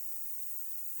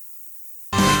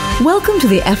Welcome to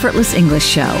the Effortless English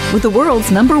Show with the world's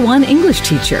 #1 English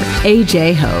teacher,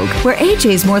 AJ Hogue, where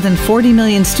AJ's more than 40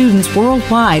 million students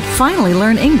worldwide finally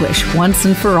learn English once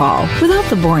and for all, without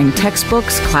the boring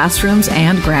textbooks, classrooms,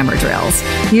 and grammar drills.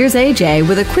 Here's AJ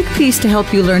with a quick piece to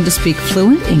help you learn to speak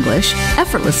fluent English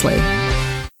effortlessly.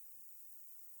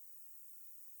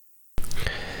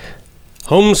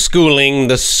 Homeschooling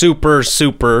the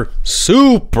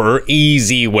super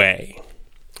easy way.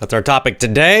 That's our topic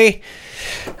today.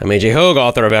 I'm AJ Hogue,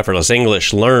 author of Effortless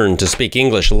English. Learn to speak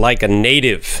English like a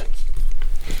native.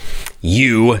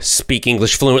 You speak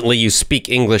English fluently. You speak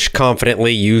English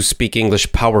confidently. You speak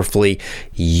English powerfully.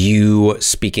 You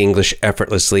speak English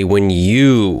effortlessly when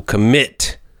you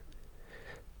commit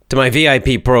to my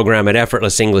VIP program at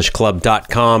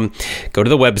effortlessenglishclub.com. Go to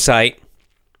the website,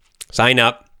 sign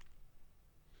up,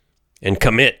 and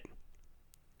commit.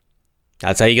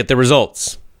 That's how you get the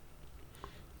results.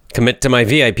 Commit to my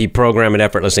VIP program at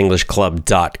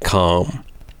effortlessenglishclub.com.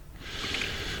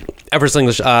 Effortless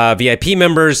English VIP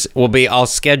members I'll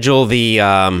schedule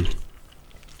our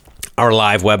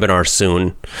live webinar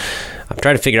soon. I'm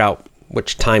trying to figure out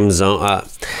which time zone.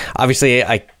 Obviously,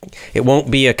 it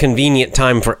won't be a convenient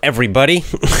time for everybody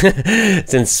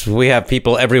since we have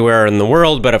people everywhere in the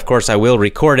world, but of course I will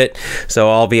record it. So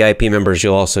all VIP members,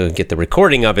 you'll also get the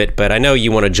recording of it, but I know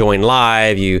you want to join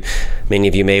live. Many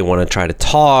of you may want to try to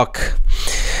talk.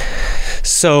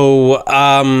 So,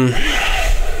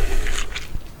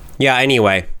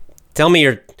 anyway, tell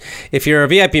me if you're a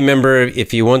VIP member,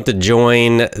 if you want to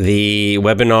join the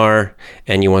webinar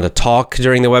and you want to talk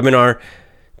during the webinar,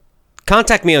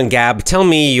 contact me on Gab. Tell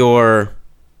me your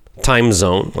time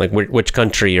zone, like which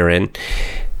country you're in,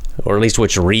 or at least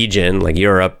which region, like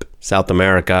Europe, South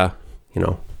America,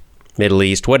 Middle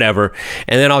East, whatever.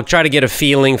 And then I'll try to get a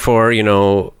feeling for,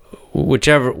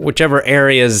 whichever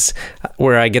areas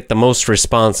where I get the most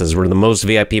responses, where the most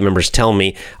VIP members tell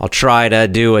me. I'll try to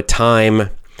do a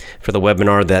time for the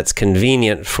webinar that's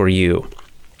convenient for you.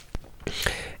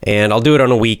 And I'll do it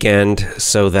on a weekend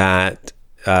so that,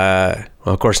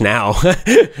 of course now,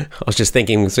 I was just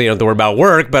thinking so you don't have to worry about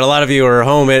work, but a lot of you are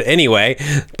home anyway.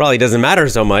 Probably doesn't matter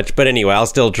so much, but anyway, I'll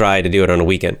still try to do it on a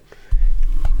weekend.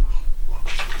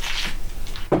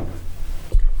 All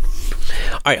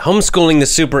right, homeschooling the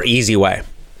super easy way.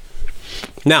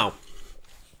 Now,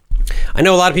 I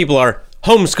know a lot of people are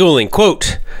homeschooling,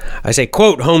 quote. I say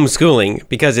quote homeschooling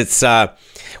because it's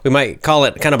we might call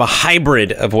it kind of a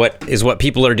hybrid of what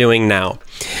people are doing now,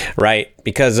 right?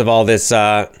 Because of all this,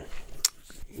 a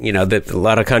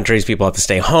lot of countries people have to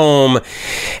stay home,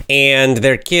 and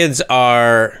their kids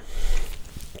are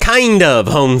kind of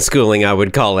homeschooling, I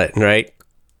would call it, right?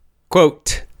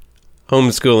 Quote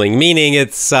homeschooling, meaning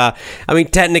it's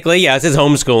technically yes, it's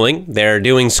homeschooling. They're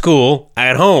doing school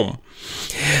at home.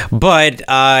 But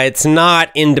it's not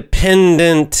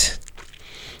independent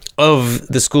of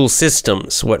the school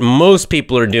systems. What most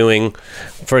people are doing,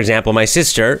 for example, my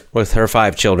sister with her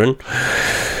 5 children,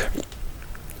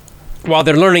 while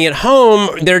they're learning at home,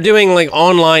 they're doing like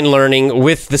online learning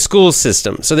with the school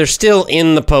system. So they're still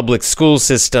in the public school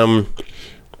system.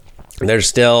 They're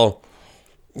still,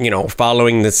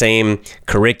 following the same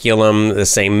curriculum, the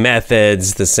same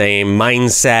methods, the same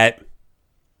mindset,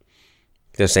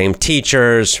 the same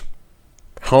teachers,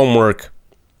 homework,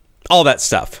 all that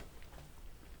stuff.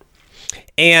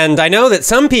 And I know that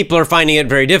some people are finding it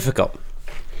very difficult.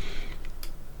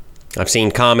 I've seen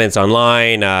comments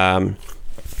online.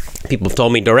 People have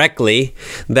told me directly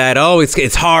that,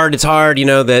 it's hard,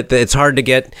 that it's hard to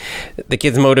get the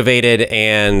kids motivated,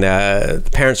 and the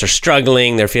parents are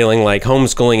struggling. They're feeling like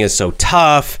homeschooling is so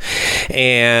tough.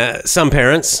 And some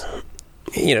parents,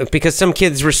 because some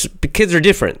kids are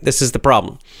different. This is the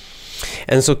problem.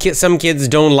 And so some kids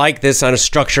don't like this on a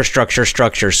super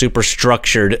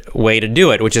structured way to do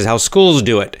it, which is how schools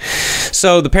do it.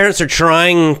 So the parents are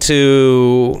trying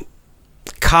to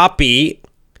copy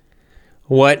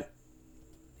what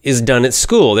is done at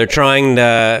school. They're trying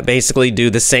to basically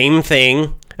do the same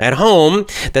thing at home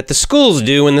that the schools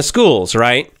do in the schools,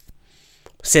 right?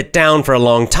 Sit down for a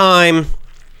long time,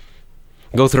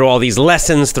 go through all these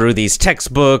lessons through these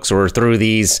textbooks or through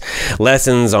these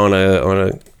lessons in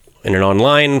an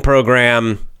online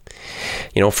program,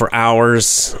 for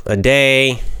hours a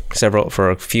day, for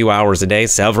a few hours a day,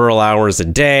 several hours a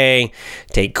day,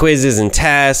 take quizzes and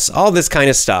tests, all this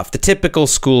kind of stuff, the typical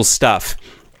school stuff.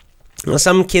 Now,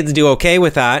 some kids do okay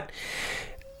with that,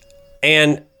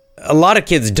 and a lot of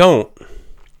kids don't.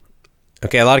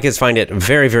 Okay, a lot of kids find it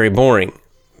very, very boring.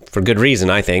 for good reason,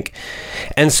 I think.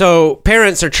 And so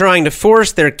parents are trying to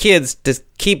force their kids to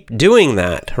keep doing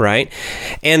that, right?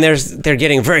 And they're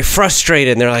getting very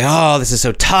frustrated, and they're like, oh, this is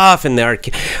so tough, and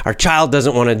our child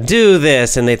doesn't want to do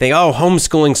this, and they think, oh,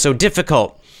 homeschooling's so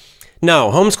difficult.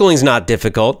 No, homeschooling's not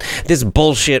difficult. This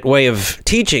bullshit way of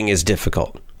teaching is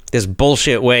difficult. This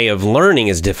bullshit way of learning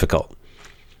is difficult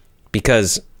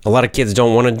because a lot of kids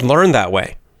don't want to learn that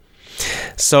way.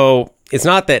 So it's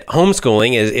not that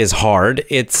homeschooling is hard.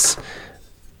 It's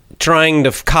trying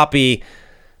to copy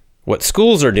what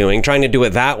schools are doing, trying to do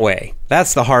it that way.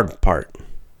 That's the hard part.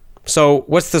 So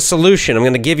what's the solution? I'm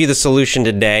going to give you the solution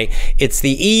today. It's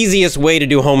the easiest way to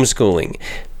do homeschooling.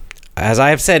 As I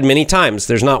have said many times,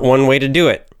 there's not one way to do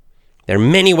it. There are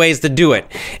many ways to do it.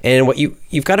 And what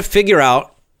you've got to figure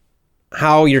out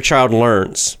how your child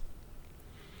learns.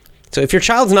 So if your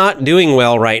child's not doing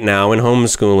well right now in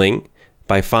homeschooling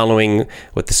by following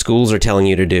what the schools are telling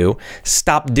you to do,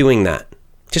 stop doing that.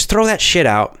 Just throw that shit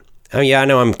out. Oh yeah, I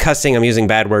know I'm cussing, I'm using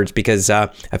bad words because I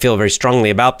feel very strongly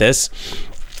about this.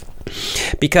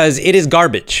 Because it is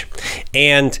garbage.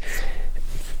 And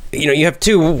you have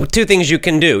two things you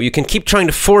can do. You can keep trying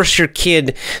to force your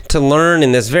kid to learn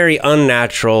in this very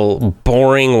unnatural,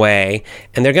 boring way,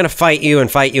 and they're going to fight you and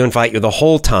fight you and fight you the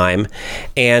whole time,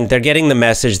 and they're getting the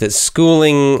message that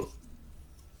schooling,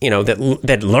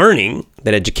 that learning,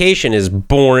 that education is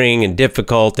boring and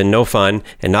difficult and no fun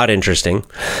and not interesting.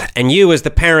 And you as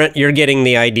the parent, you're getting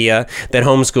the idea that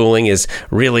homeschooling is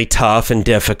really tough and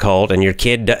difficult and your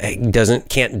kid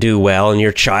can't do well and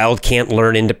your child can't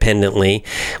learn independently,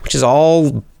 which is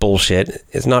all bullshit.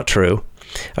 It's not true.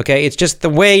 Okay, it's just the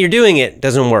way you're doing it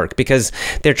doesn't work because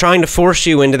they're trying to force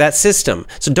you into that system.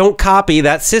 So don't copy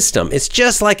that system. It's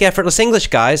just like effortless English,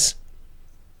 guys.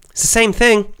 It's the same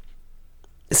thing.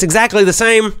 It's exactly the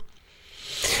same.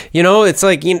 It's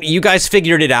like you guys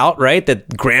figured it out, right?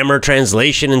 That grammar,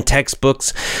 translation, and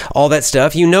textbooks, all that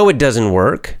stuff, it doesn't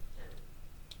work,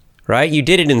 right? You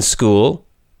did it in school.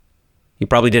 You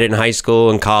probably did it in high school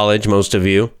and college, most of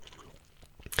you.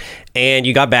 And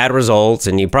you got bad results,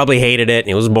 and you probably hated it,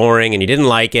 and it was boring, and you didn't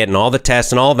like it, and all the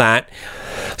tests and all that.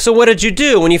 So what did you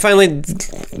do when you finally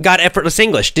got effortless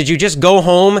English? Did you just go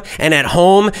home, and at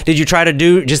home, did you try to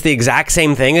do just the exact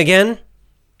same thing again?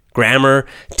 Grammar,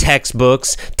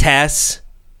 textbooks, tests?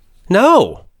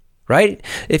 No, right?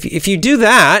 If you do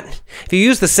that, if you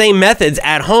use the same methods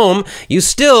at home, you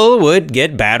still would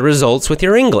get bad results with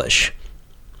your English.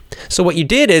 So what you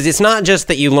did is, it's not just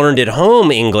that you learned at home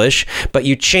English, but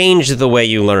you changed the way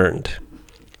you learned,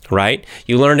 right?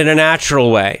 You learned in a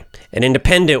natural way, an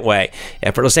independent way.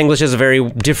 Effortless English is a very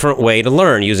different way to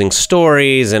learn, using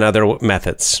stories and other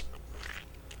methods.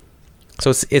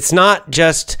 So it's not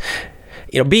just...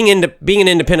 being an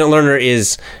independent learner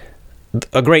is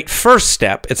a great first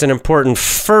step. It's an important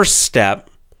first step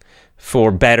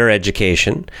for better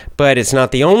education, but it's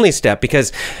not the only step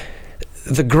because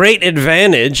the great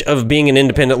advantage of being an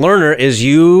independent learner is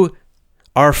you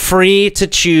are free to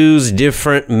choose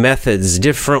different methods,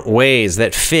 different ways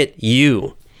that fit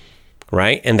you,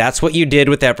 right? And that's what you did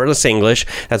with Effortless English.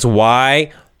 That's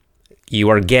why you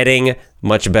are getting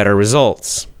much better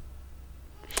results.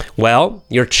 Well,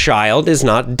 your child is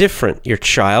not different. Your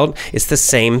child is the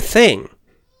same thing.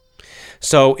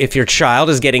 So if your child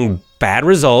is getting bad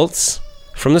results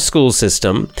from the school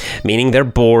system, meaning they're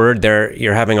bored,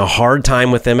 you're having a hard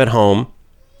time with them at home,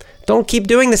 don't keep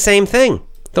doing the same thing.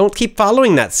 Don't keep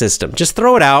following that system. Just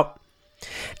throw it out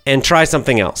and try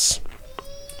something else.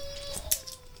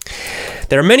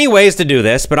 There are many ways to do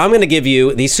this, but I'm going to give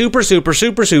you the super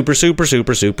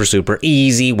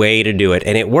easy way to do it.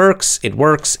 And it works.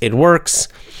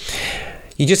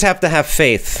 You just have to have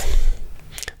faith.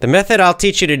 The method I'll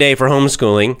teach you today for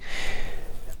homeschooling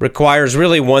requires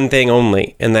really one thing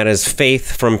only, and that is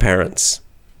faith from parents.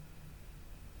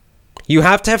 You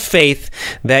have to have faith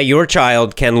that your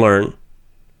child can learn.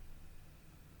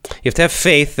 You have to have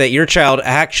faith that your child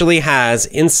actually has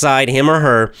inside him or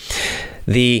her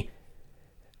the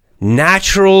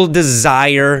natural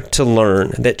desire to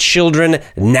learn, that children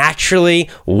naturally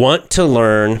want to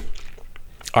learn,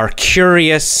 are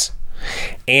curious,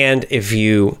 and if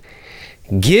you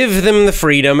give them the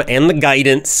freedom and the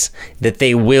guidance, that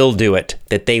they will do it,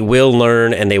 that they will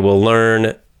learn, and they will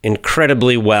learn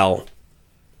incredibly well.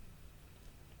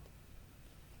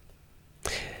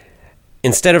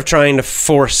 Instead of trying to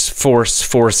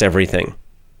force everything.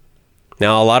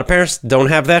 Now, a lot of parents don't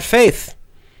have that faith.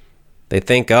 They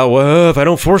think, oh, well, if I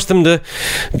don't force them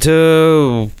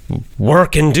to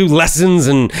work and do lessons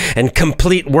and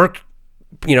complete work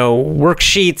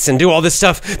worksheets and do all this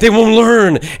stuff, they won't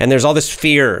learn. And there's all this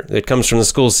fear that comes from the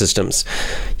school systems.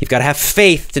 You've got to have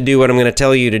faith to do what I'm going to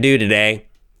tell you to do today.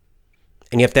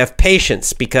 And you have to have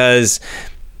patience, because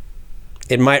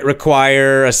it might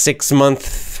require a 6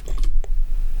 month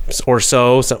or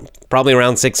so, probably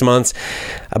around 6 months,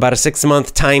 about a 6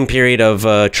 month time period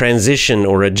of transition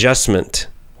or adjustment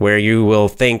where you will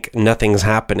think nothing's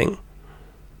happening.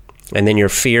 And then your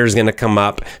fear is going to come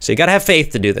up. So you got to have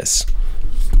faith to do this.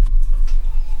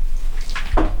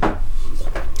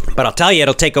 But I'll tell you,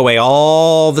 it'll take away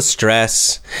all the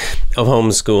stress of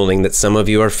homeschooling that some of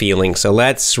you are feeling. So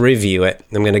let's review it.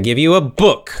 I'm going to give you a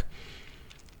book.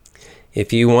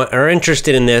 If you are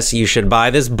interested in this, you should buy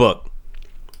this book.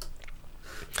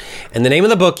 And the name of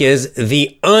the book is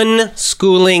The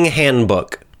Unschooling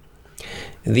Handbook.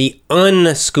 The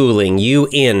unschooling,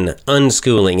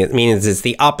 unschooling. It means it's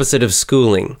the opposite of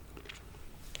schooling.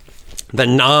 The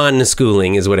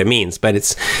non-schooling is what it means, but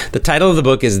the title of the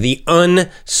book is The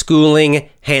Unschooling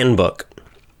Handbook.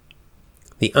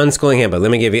 The Unschooling Handbook. Let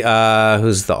me give you,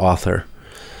 who's the author?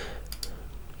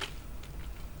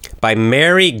 By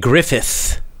Mary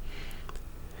Griffith.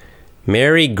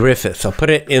 Mary Griffith. I'll put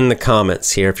it in the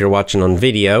comments here if you're watching on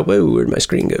video. Whoa, where'd my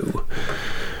screen go?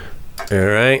 All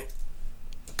right.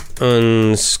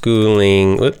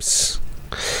 Unschooling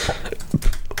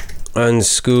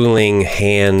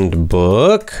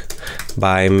Handbook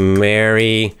by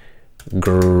Mary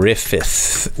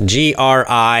Griffith.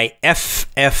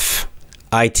 Griffith.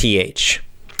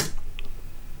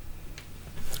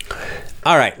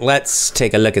 All right, let's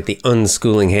take a look at the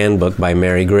Unschooling Handbook by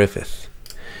Mary Griffith.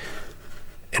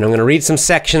 And I'm going to read some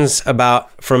sections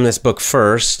from this book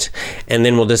first, and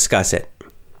then we'll discuss it.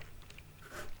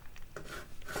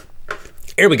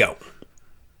 Here we go.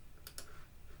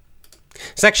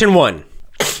 Section 1.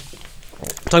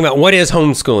 Talking about what is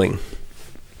homeschooling.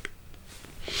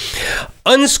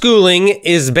 Unschooling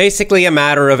is basically a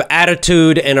matter of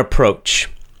attitude and approach.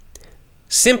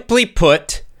 Simply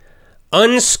put,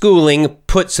 unschooling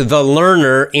puts the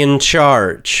learner in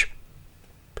charge.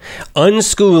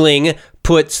 Unschooling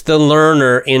puts the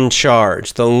learner in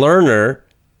charge. The learner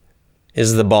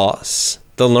is the boss.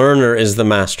 The learner is the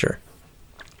master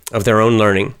of their own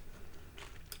learning.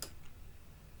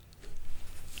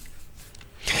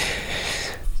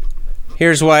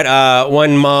 Here's what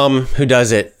one mom who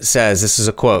does it says. This is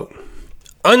a quote.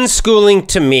 Unschooling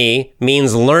to me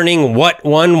means learning what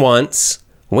one wants,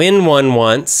 when one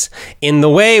wants, in the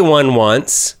way one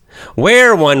wants,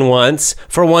 where one wants,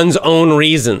 for one's own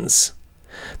reasons.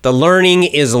 The learning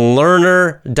is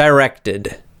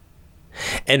learner-directed.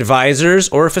 Advisors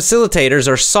or facilitators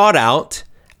are sought out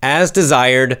as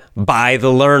desired by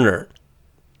the learner.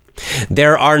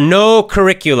 There are no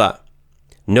curricula,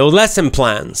 no lesson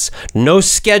plans, no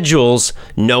schedules,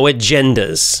 no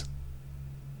agendas.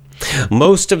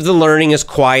 Most of the learning is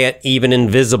quiet, even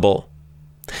invisible.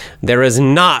 There is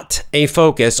not a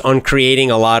focus on creating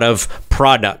a lot of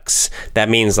products. That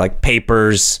means like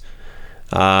papers,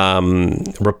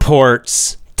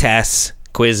 reports, tests,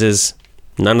 quizzes,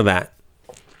 none of that.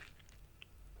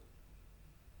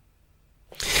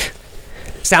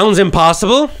 Sounds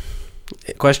impossible?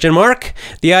 Question mark.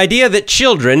 The idea that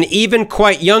children, even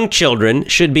quite young children,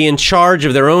 should be in charge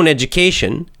of their own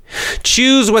education,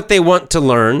 choose what they want to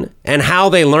learn and how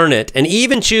they learn it, and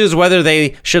even choose whether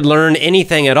they should learn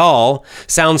anything at all,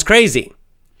 sounds crazy.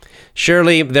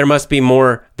 Surely there must be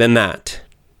more than that.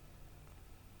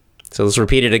 So let's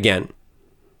repeat it again.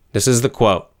 This is the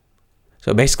quote.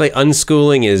 So basically,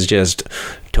 unschooling is just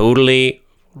totally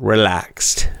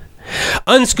relaxed.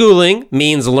 Unschooling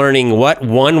means learning what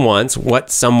one wants, what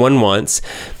someone wants,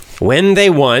 when they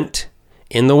want,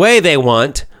 in the way they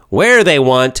want, where they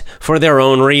want, for their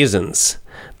own reasons.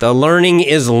 The learning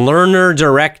is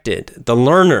learner-directed. The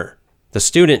learner, the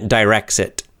student, directs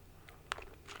it.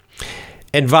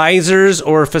 Advisors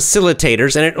or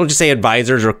facilitators, and we'll just say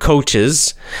advisors or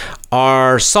coaches,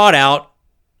 are sought out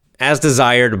as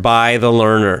desired by the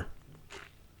learner.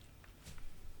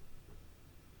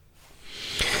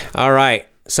 All right.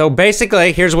 So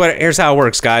basically, here's how it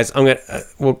works, guys. I'm gonna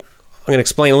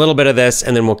explain a little bit of this,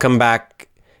 and then we'll come back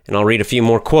and I'll read a few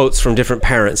more quotes from different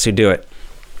parents who do it.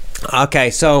 Okay.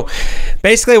 So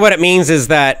basically, what it means is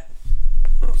that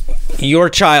your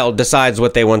child decides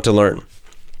what they want to learn.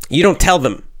 You don't tell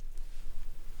them,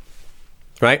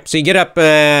 right? So you get up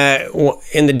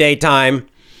in the daytime,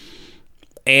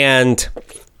 and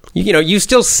you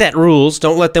still set rules.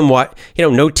 Don't let them watch.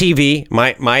 No TV.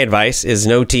 My advice is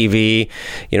no TV.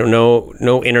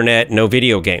 No internet, no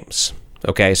video games.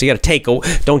 Okay, so you got to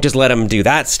don't just let them do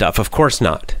that stuff. Of course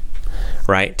not,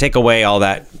 right? Take away all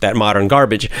that modern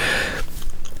garbage.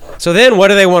 So then what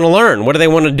do they want to learn? What do they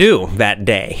want to do that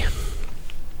day?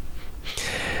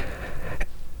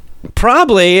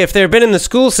 Probably, if they've been in the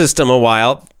school system a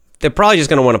while, they're probably just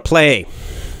going to want to play.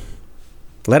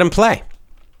 Let them play.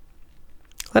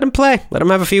 Let them play. Let them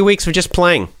have a few weeks of just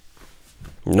playing.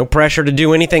 No pressure to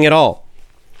do anything at all.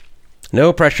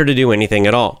 No pressure to do anything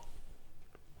at all.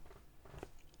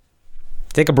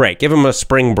 Take a break. Give them a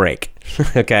spring break.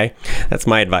 Okay? That's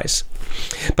my advice.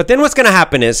 But then what's going to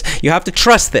happen is you have to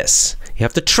trust this. You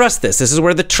have to trust this. This is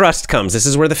where the trust comes. This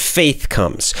is where the faith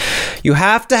comes. You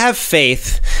have to have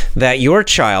faith that your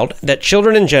child, that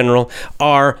children in general,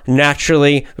 are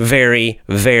naturally very,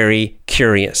 very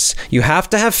curious. You have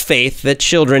to have faith that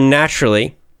children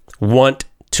naturally want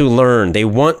to learn. They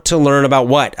want to learn about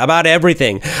what? About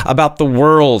everything. About the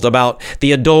world, about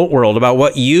the adult world, about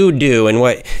what you do and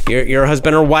what your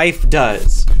husband or wife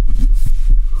does.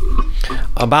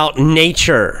 About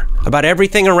nature, about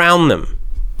everything around them.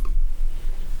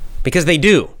 Because they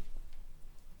do.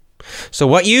 So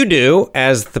what you do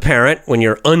as the parent when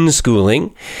you're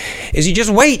unschooling is you just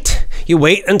wait. You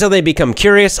wait until they become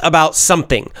curious about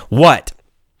something. What?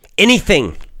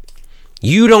 Anything.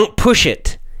 You don't push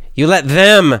it. You let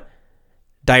them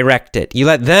direct it. You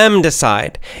let them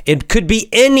decide. It could be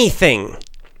anything.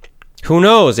 Who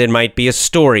knows? It might be a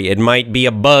story. It might be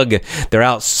a bug. They're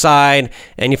outside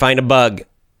and you find a bug. And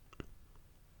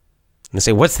they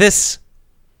say, what's this?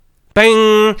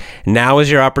 Bang! Now is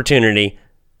your opportunity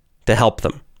to help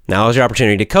them. Now is your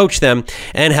opportunity to coach them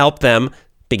and help them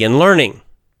begin learning.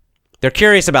 They're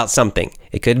curious about something.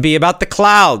 It could be about the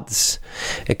clouds.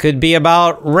 It could be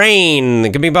about rain.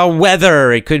 It could be about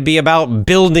weather. It could be about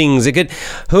buildings.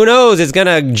 Who knows? It's going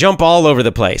to jump all over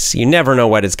the place. You never know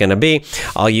what it's going to be.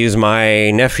 I'll use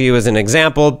my nephew as an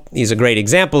example. He's a great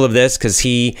example of this because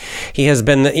he has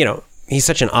been, he's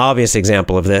such an obvious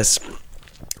example of this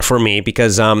for me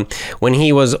because when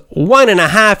he was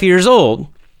 1.5 years old,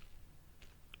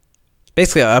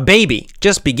 basically a baby,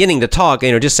 just beginning to talk,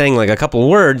 just saying like a couple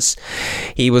words,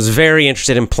 he was very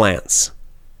interested in plants.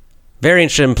 Very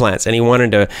interested in plants. And he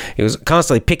was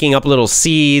constantly picking up little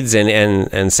seeds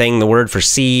and saying the word for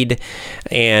seed.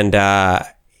 And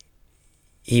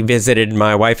he visited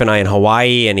my wife and I in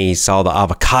Hawaii and he saw the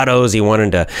avocados. He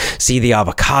wanted to see the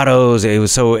avocados. It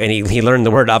was so, and he learned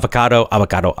the word avocado.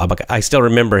 I still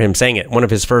remember him saying it. One of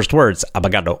his first words,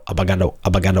 avocado.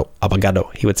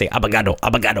 He would say avocado.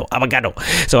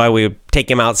 So I would take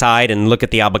him outside and look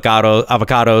at the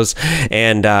avocados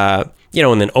and,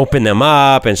 and then open them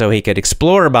up, and so he could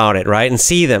explore about it, right, and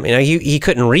see them. He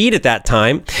couldn't read at that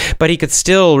time, but he could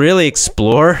still really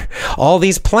explore all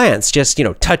these plants, just,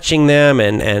 touching them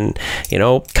and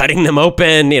cutting them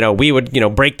open. We would,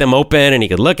 break them open, and he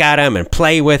could look at them and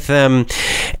play with them.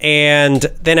 And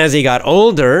then as he got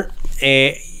older,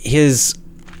 his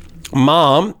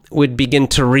mom would begin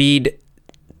to read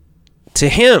to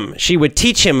him. She would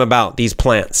teach him about these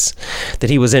plants that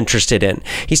he was interested in.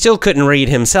 He still couldn't read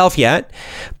himself yet,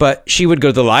 but she would go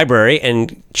to the library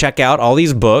and check out all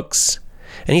these books,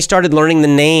 and he started learning the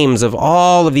names of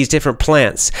all of these different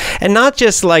plants. And not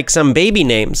just like some baby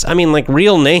names. I mean, like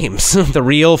real names. The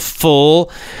real full,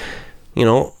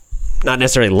 not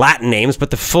necessarily Latin names,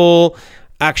 but the full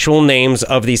actual names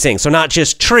of these things. So not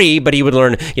just tree, but he would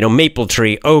learn, maple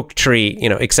tree, oak tree,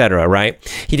 etc., right?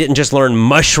 He didn't just learn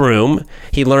mushroom.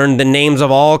 He learned the names of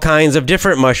all kinds of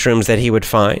different mushrooms that he would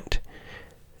find.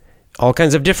 All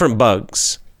kinds of different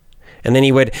bugs. And then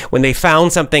when they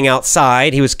found something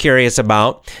outside he was curious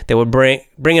about, they would bring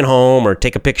it home or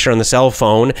take a picture on the cell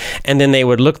phone, and then they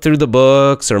would look through the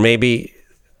books, or maybe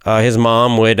his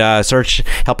mom would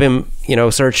help him,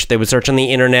 search. They would search on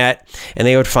the internet and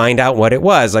they would find out what it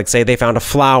was. Like, say they found a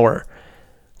flower.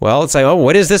 Well, it's like, oh,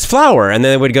 what is this flower? And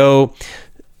then they would go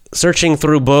searching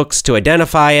through books to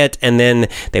identify it. And then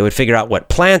they would figure out what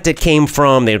plant it came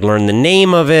from. They'd learn the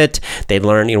name of it. They'd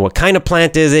learn, what kind of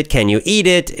plant is it? Can you eat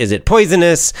it? Is it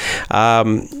poisonous?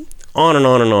 On and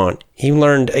on and on. He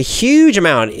learned a huge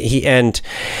amount. And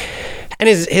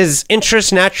his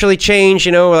interests naturally changed,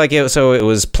 so it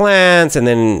was plants, and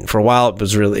then for a while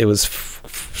it was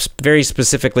very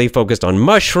specifically focused on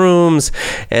mushrooms,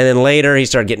 and then later he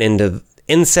started getting into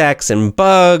insects and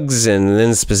bugs, and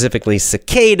then specifically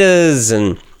cicadas,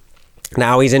 and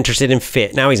now he's interested in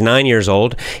fish. Now he's 9 years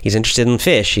old. He's interested in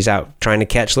fish. He's out trying to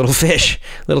catch little fish,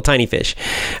 little tiny fish.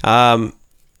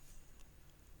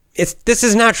 This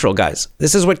is natural, guys.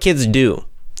 This is what kids do.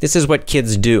 This is what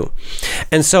kids do.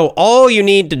 And so all you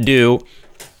need to do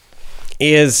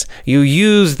is you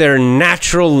use their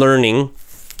natural learning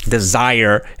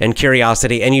desire and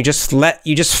curiosity, and you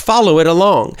just follow it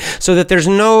along, so that there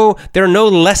are no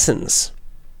lessons.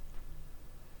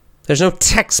 There's no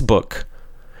textbook.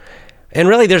 And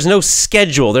really, there's no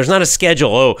schedule. There's not a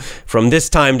schedule. Oh, from this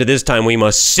time to this time, we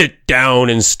must sit down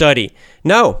and study.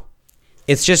 No.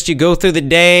 It's just you go through the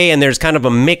day, and there's kind of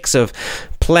a mix of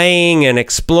playing and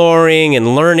exploring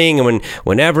and learning. And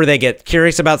whenever they get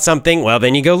curious about something, well,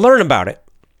 then you go learn about it.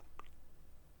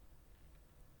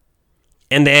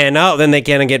 And then, then they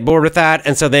kind of get bored with that.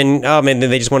 And so then, maybe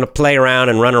they just want to play around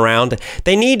and run around.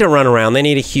 They need to run around. They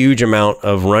need a huge amount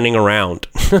of running around.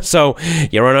 So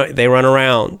they run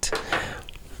around.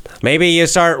 Maybe you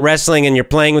start wrestling and you're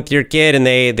playing with your kid, and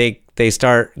they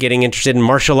start getting interested in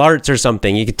martial arts or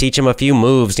something. You could teach them a few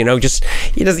moves, you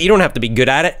don't have to be good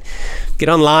at it. Get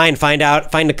online, find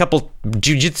a couple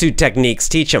jujitsu techniques,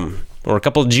 teach them, or a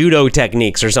couple judo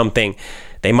techniques or something.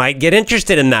 They might get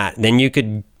interested in that. Then you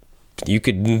could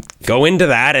go into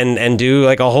that and do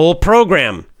like a whole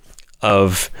program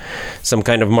of some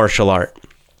kind of martial art.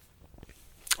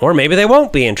 Or maybe they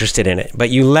won't be interested in it,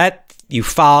 but you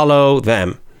follow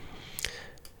them.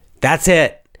 That's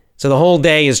it. So the whole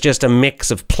day is just a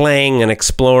mix of playing and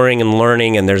exploring and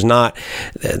learning, and they're not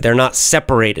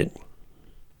separated.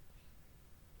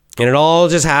 And it all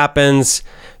just happens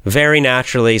very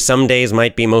naturally. Some days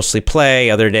might be mostly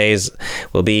play, other days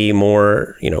will be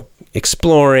more,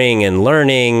 exploring and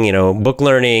learning, book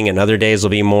learning, and other days will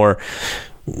be more,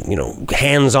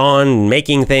 hands-on,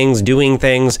 making things, doing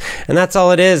things, and that's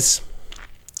all it is.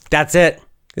 That's it.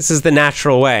 This is the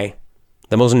natural way.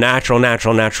 The most natural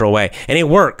way. And it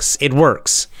works.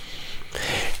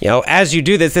 As you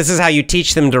do this is how you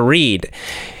teach them to read.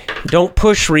 Don't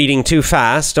push reading too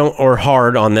fast or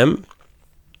hard on them.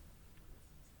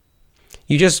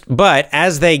 But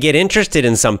as they get interested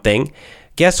in something,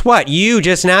 guess what? You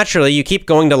keep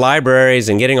going to libraries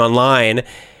and getting online,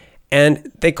 and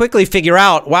they quickly figure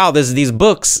out, wow, these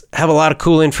books have a lot of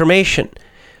cool information.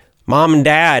 Mom and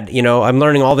Dad, I'm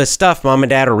learning all this stuff. Mom and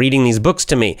Dad are reading these books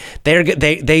to me. They want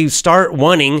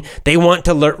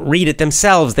to read it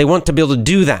themselves. They want to be able to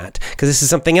do that because this is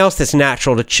something else that's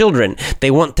natural to children.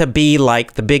 They want to be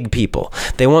like the big people.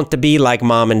 They want to be like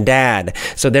Mom and Dad.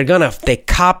 So they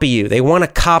copy you. They want to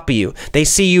copy you. They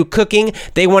see you cooking.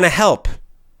 They want to help.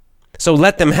 So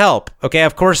let them help. Okay,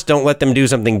 of course, don't let them do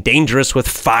something dangerous with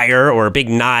fire or big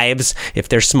knives if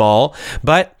they're small,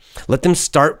 but let them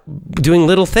start doing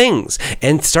little things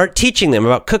and start teaching them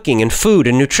about cooking and food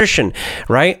and nutrition,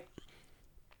 right?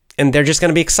 And they're just going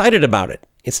to be excited about it.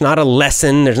 It's not a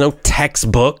lesson. There's no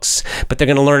textbooks, but they're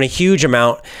going to learn a huge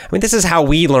amount. I mean, this is how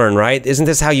we learn, right? Isn't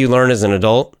this how you learn as an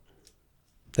adult?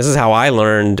 This is how I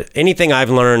learned. Anything I've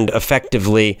learned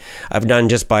effectively, I've done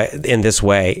just in this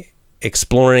way,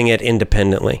 exploring it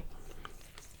independently.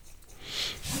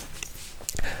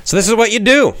 So this is what you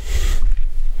do.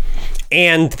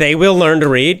 And they will learn to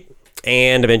read,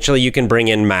 and eventually you can bring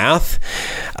in math.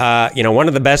 One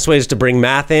of the best ways to bring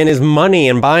math in is money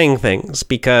and buying things,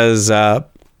 because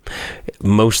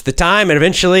most of the time, and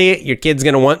eventually your kid's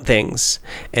going to want things.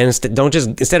 And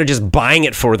instead of just buying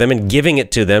it for them and giving it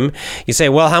to them, you say,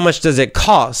 well, how much does it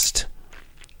cost?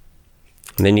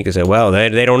 And then you can say, well,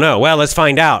 they don't know. Well, let's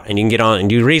find out. And you can get on and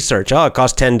do research. Oh, it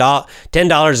costs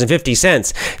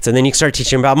 $10.50. So then you start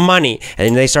teaching them about money, and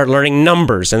then they start learning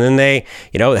numbers. And then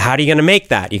how are you going to make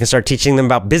that? You can start teaching them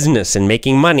about business and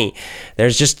making money.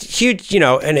 There's just huge,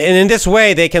 and in this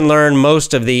way, they can learn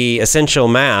most of the essential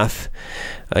math.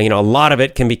 A lot of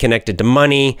it can be connected to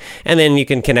money, and then you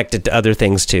can connect it to other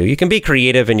things too. You can be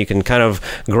creative, and you can kind of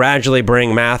gradually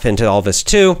bring math into all this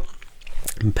too.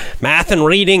 Math and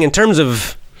reading, in terms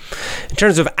of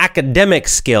academic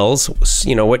skills,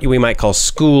 what we might call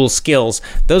school skills,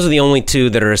 those are the only two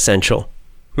that are essential.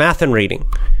 Math and reading.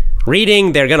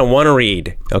 Reading, they're going to want to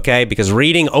read, okay? Because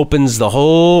reading opens the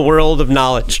whole world of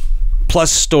knowledge.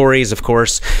 Plus stories, of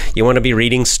course. You want to be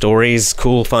reading stories,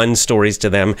 cool, fun stories to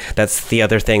them. That's the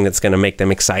other thing that's going to make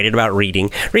them excited about reading.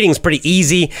 Reading's pretty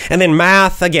easy. And then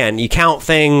math, again, you count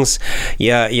things.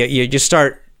 You just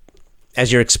start. As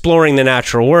you're exploring the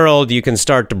natural world, you can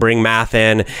start to bring math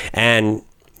in, and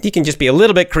you can just be a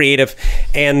little bit creative,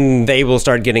 and they will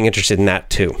start getting interested in that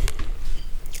too.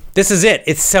 This is it.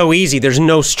 It's so easy. There's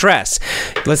no stress.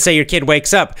 Let's say your kid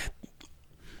wakes up.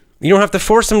 You don't have to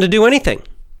force them to do anything.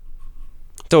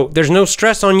 So there's no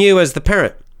stress on you as the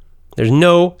parent. There's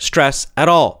no stress at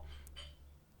all.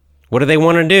 What do they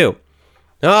want to do?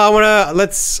 Oh,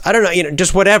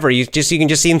 just whatever. You can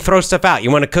just see them throw stuff out.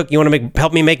 You want to cook? You want to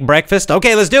help me make breakfast?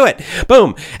 Okay, let's do it.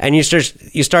 Boom. And you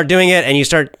start doing it, and you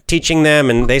start teaching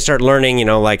them, and they start learning,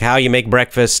 like how you make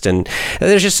breakfast. And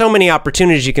there's just so many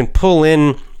opportunities you can pull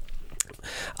in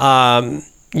all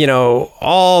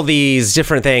these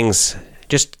different things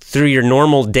just through your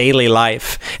normal daily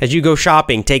life. As you go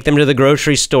shopping, take them to the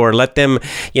grocery store, let them,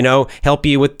 help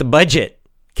you with the budget.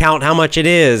 Count how much it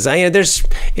is.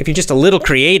 If you're just a little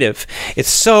creative, it's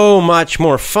so much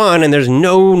more fun, and there's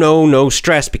no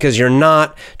stress because you're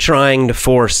not trying to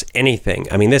force anything.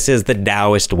 I mean, this is the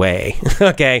Taoist way,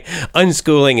 okay?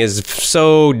 Unschooling is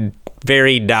so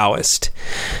very Taoist,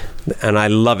 and I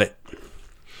love it.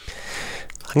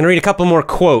 I'm going to read a couple more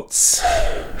quotes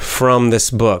from this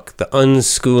book, The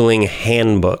Unschooling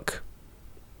Handbook.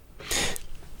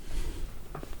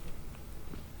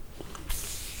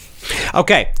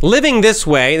 Okay, living this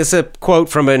way, this is a quote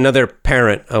from another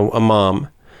parent, a mom.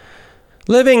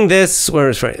 Let me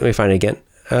find it again.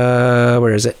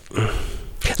 Where is it?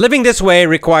 Living this way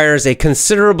requires a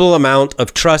considerable amount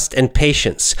of trust and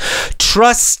patience.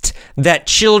 Trust that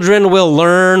children will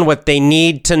learn what they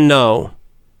need to know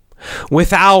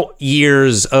without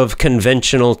years of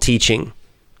conventional teaching.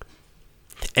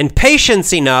 And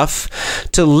patience enough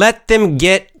to let them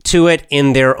get to it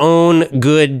in their own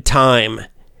good time.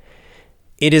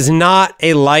 It is not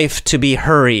a life to be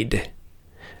hurried,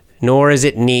 nor is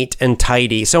it neat and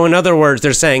tidy. So in other words,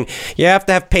 they're saying you have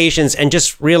to have patience and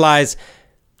just realize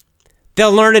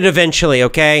they'll learn it eventually,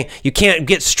 okay? You can't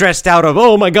get stressed out of,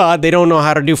 oh my God, they don't know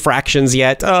how to do fractions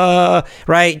yet,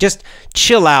 right? Just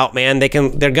chill out, man.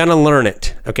 They're gonna learn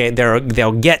it, okay?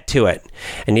 They'll get to it.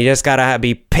 And you just gotta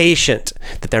be patient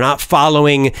that they're not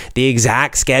following the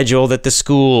exact schedule that the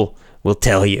school will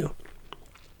tell you.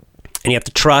 And you have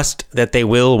to trust that they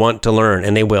will want to learn,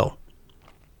 and they will.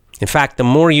 In fact, the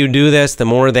more you do this, the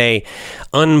more they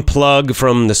unplug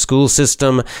from the school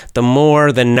system, the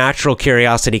more the natural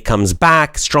curiosity comes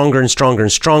back, stronger and stronger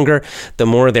and stronger. The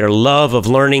more their love of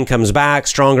learning comes back,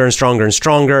 stronger and stronger and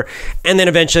stronger. And then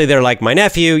eventually they're like my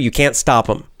nephew, you can't stop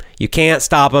them. You can't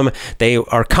stop them. They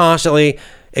are constantly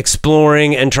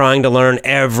exploring and trying to learn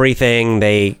everything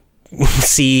they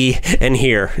see and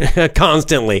hear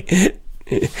constantly.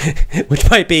 Which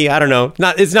might be, I don't know,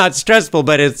 it's not stressful,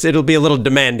 but it'll be a little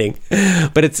demanding.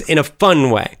 But it's in a fun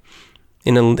way,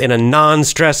 in a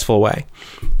non-stressful way,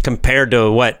 compared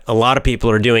to what a lot of people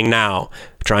are doing now,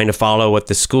 trying to follow what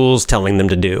the school's telling them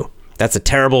to do. That's a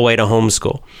terrible way to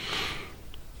homeschool.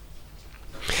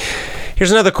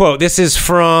 Here's another quote. This is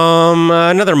from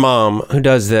another mom who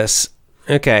does this.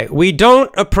 Okay, we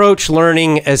don't approach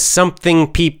learning as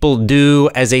something people do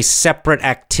as a separate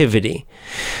activity.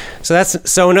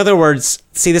 So in other words,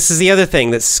 see, this is the other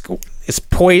thing it's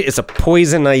a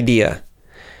poison idea,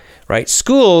 right?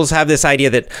 Schools have this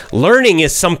idea that learning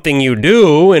is something you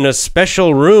do in a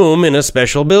special room in a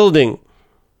special building.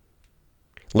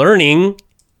 Learning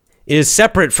is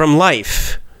separate from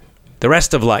life, the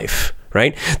rest of life,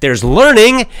 right? There's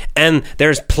learning and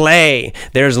there's play.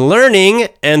 There's learning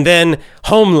and then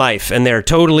home life, and they're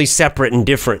totally separate and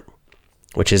different,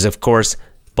 which is, of course,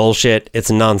 bullshit. It's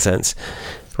nonsense.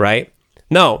 Right?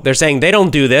 No, they're saying they don't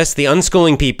do this. The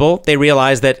unschooling people, they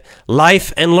realize that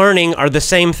life and learning are the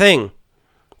same thing.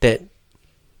 That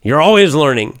you're always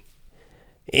learning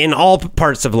in all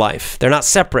parts of life. They're not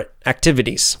separate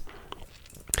activities.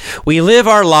 We live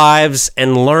our lives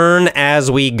and learn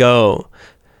as we go.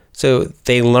 So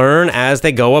they learn as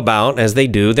they go about, as they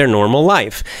do their normal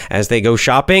life. As they go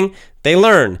shopping, they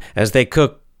learn. As they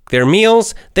cook their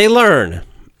meals, they learn.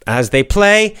 As they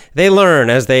play, they learn.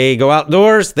 As they go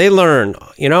outdoors, they learn.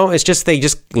 It's just they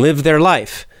just live their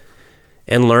life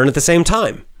and learn at the same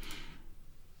time.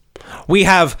 We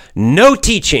have no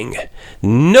teaching,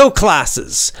 no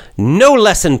classes, no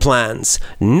lesson plans,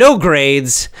 no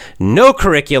grades, no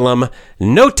curriculum,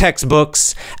 no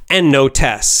textbooks, and no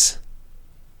tests.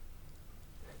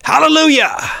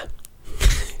 Hallelujah!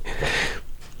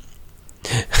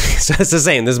 So it's the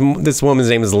same. This woman's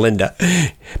name is Linda.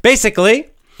 Basically,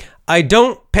 I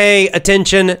don't pay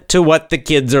attention to what the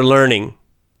kids are learning.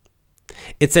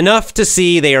 It's enough to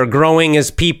see they are growing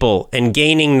as people and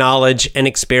gaining knowledge and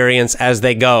experience as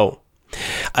they go.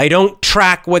 I don't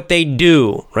track what they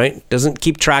do, right? Doesn't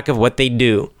keep track of what they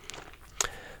do.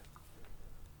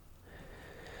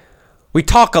 We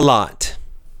talk a lot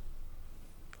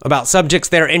about subjects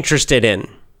they're interested in.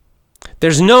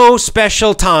 There's no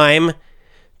special time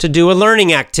to do a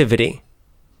learning activity.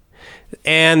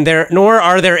 And nor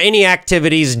are there any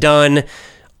activities done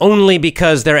only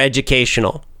because they're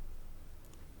educational.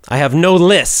 I have no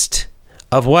list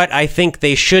of what I think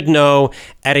they should know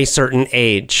at a certain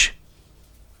age.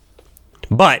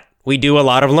 But we do a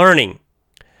lot of learning.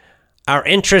 Our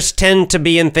interests tend to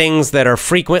be in things that are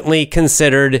frequently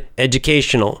considered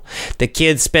educational. The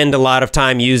kids spend a lot of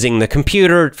time using the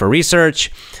computer for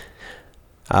research.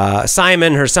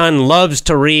 Simon, her son, loves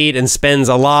to read and spends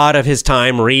a lot of his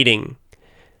time reading.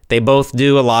 They both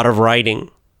do a lot of writing.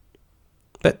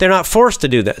 But they're not forced to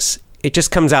do this. It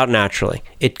just comes out naturally.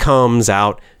 It comes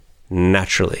out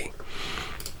naturally.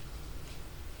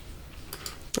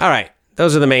 All right.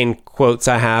 Those are the main quotes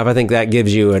I have. I think that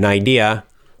gives you an idea.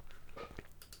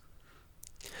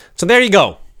 So there you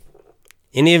go.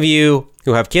 Any of you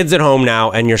who have kids at home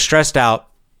now and you're stressed out,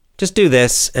 just do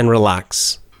this and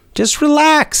relax. Just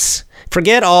relax.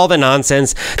 Forget all the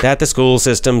nonsense that the school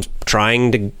system's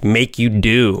trying to make you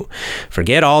do.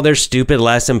 Forget all their stupid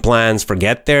lesson plans.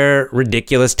 Forget their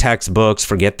ridiculous textbooks.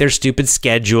 Forget their stupid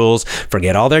schedules.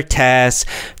 Forget all their tests.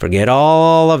 Forget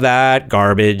all of that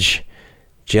garbage.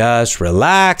 Just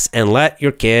relax and let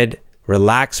your kid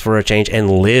relax for a change and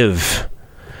live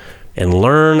and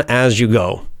learn as you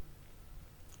go.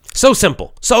 So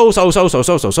simple. So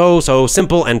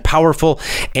simple and powerful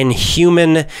and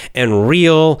human and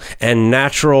real and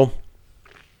natural.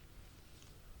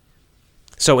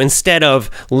 So instead of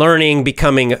learning,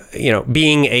 becoming,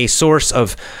 being a source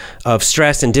of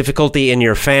stress and difficulty in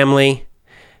your family,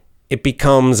 it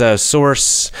becomes a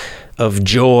source of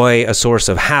joy, a source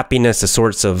of happiness, a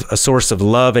source of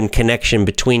love and connection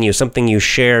between you, something you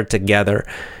share together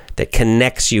that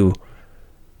connects you,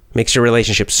 makes your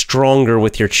relationship stronger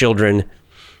with your children.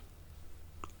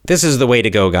 This is the way to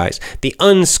go, guys. The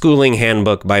Unschooling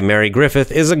Handbook by Mary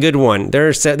Griffith is a good one. There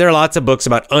are lots of books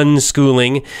about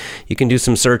unschooling. You can do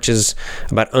some searches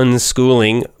about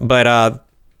unschooling, but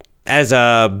as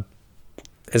a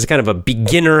kind of a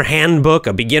beginner handbook,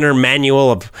 a beginner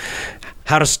manual of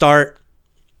how to start,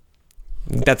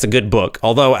 that's a good book.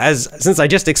 Although, since I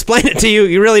just explained it to you,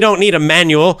 you really don't need a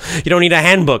manual. You don't need a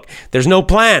handbook. There's no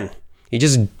plan. You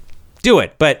just do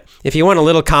it. But if you want a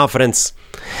little confidence,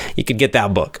 you could get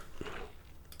that book.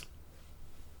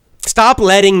 Stop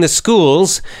letting the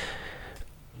schools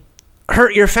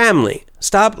hurt your family.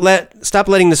 Stop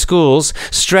letting the schools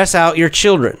stress out your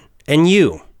children and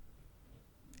you.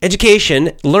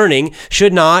 Education, learning,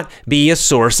 should not be a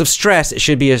source of stress. It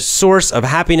should be a source of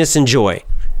happiness and joy.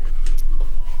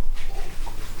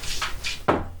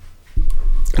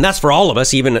 And that's for all of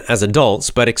us, even as adults,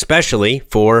 but especially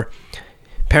for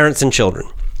parents and children.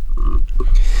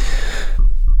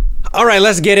 All right,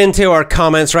 let's get into our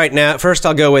comments right now. First,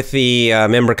 I'll go with the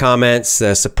member comments,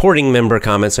 the supporting member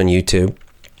comments on YouTube.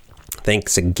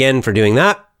 Thanks again for doing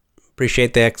that.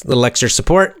 Appreciate the little extra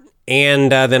support.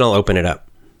 And then I'll open it up.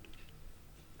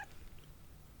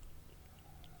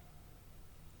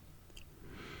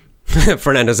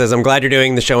 Fernando says, I'm glad you're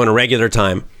doing the show in a regular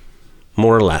time.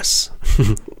 More or less.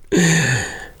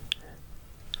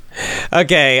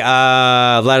 Okay,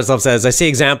 Vladislav says, I see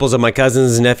examples of my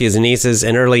cousins, nephews, and nieces.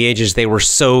 In early ages, they were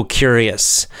so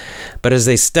curious. But as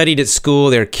they studied at school,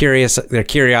 their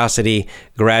curiosity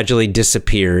gradually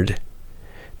disappeared.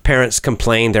 Parents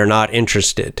complain they're not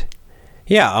interested.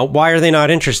 Yeah, why are they not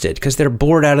interested? Because they're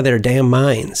bored out of their damn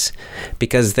minds.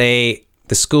 Because the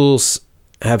schools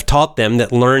have taught them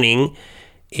that learning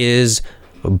is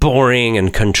boring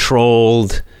and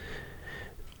controlled.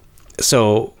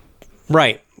 So,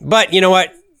 right. But you know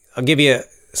what? I'll give you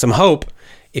some hope.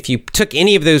 If you took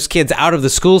any of those kids out of the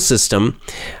school system,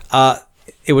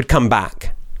 it would come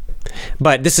back.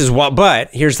 But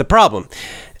here's the problem.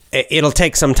 It'll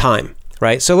take some time,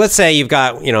 right? So let's say you've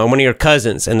got, one of your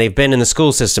cousins and they've been in the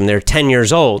school system. They're 10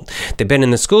 years old. They've been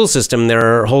in the school system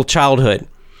their whole childhood.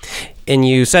 And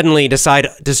you suddenly decide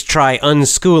to try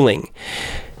unschooling.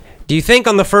 Do you think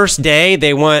on the first day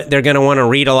they're going to want to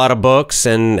read a lot of books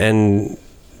and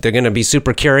they're going to be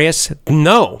super curious?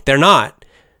 No, they're not.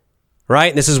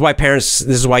 Right? This is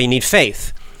why you need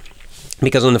faith.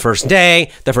 Because on the first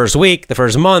day, the first week, the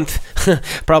first month,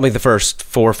 probably the first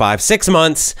 4, 5, 6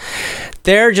 months,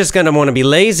 they're just going to want to be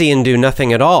lazy and do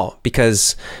nothing at all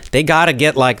because they got to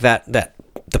get like that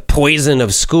the poison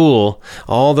of school,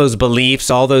 all those beliefs,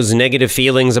 all those negative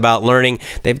feelings about learning.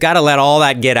 They've got to let all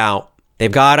that get out.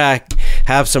 They've got to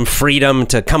have some freedom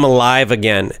to come alive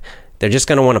again. They're just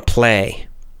going to want to play.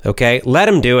 Okay? Let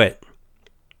them do it.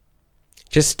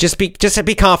 Just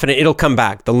be confident it'll come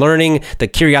back. The learning, the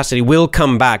curiosity will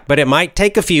come back, but it might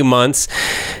take a few months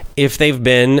if they've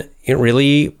been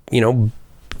really,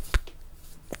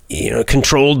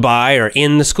 controlled by or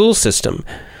in the school system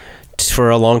for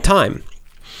a long time.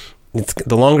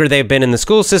 The longer they've been in the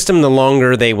school system, the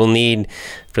longer they will need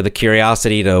for the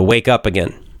curiosity to wake up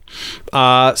again.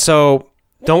 So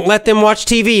don't let them watch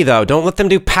TV, though. Don't let them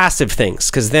do passive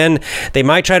things, because then they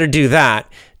might try to do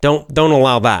that. Don't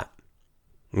allow that.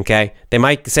 Okay? They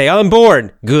might say, oh, I'm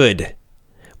bored. Good.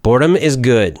 Boredom is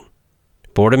good.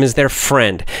 Boredom is their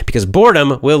friend because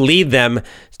boredom will lead them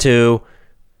to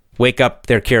wake up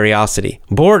their curiosity.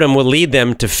 Boredom will lead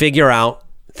them to figure out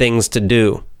things to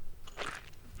do.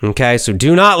 Okay, so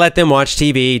do not let them watch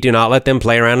TV. Do not let them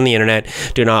play around on the internet.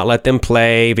 Do not let them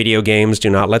play video games. Do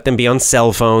not let them be on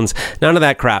cell phones. None of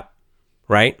that crap,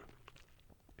 right?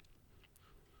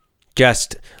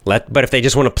 But if they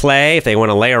just want to play, if they want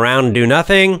to lay around and do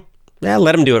nothing,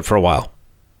 let them do it for a while.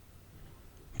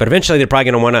 But eventually they're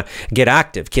probably going to want to get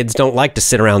active. Kids don't like to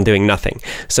sit around doing nothing.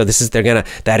 So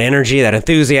that energy, that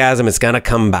enthusiasm is going to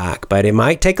come back, but it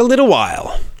might take a little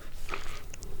while.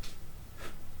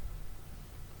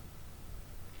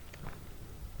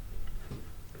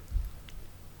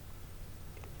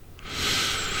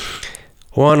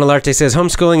 Juan Alarte says,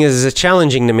 homeschooling is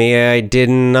challenging to me. I did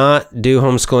not do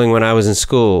homeschooling when I was in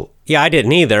school. Yeah, I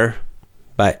didn't either.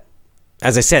 But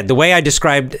as I said, the way I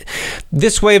described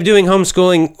this way of doing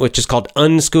homeschooling, which is called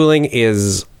unschooling,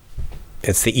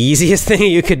 it's the easiest thing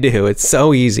you could do. It's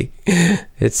so easy.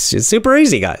 It's super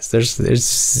easy, guys. There's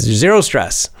zero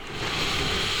stress.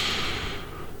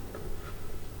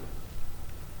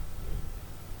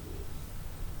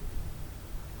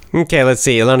 Okay, let's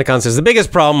see. Ilana Khan says, the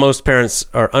biggest problem, most parents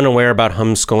are unaware about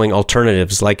homeschooling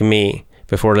alternatives like me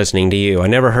before listening to you. I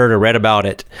never heard or read about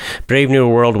it. Brave New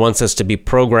World wants us to be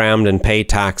programmed and pay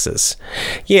taxes.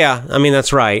 Yeah, I mean,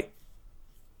 that's right.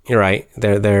 You're right.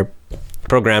 They're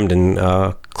programmed and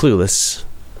clueless.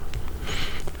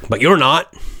 But you're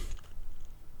not.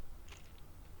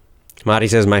 Madi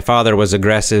says, my father was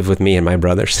aggressive with me and my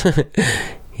brothers.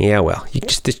 Yeah, well, you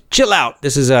just chill out.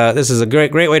 This is a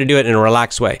great way to do it in a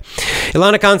relaxed way.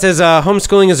 Ilana Khan says,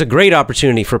 homeschooling is a great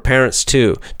opportunity for parents,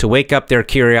 too, to wake up their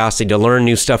curiosity, to learn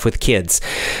new stuff with kids.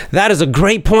 That is a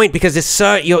great point because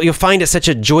you'll find it such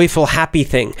a joyful, happy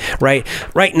thing, right?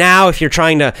 Right now, if you're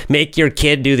trying to make your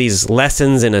kid do these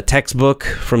lessons in a textbook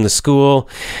from the school,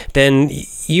 then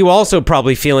you also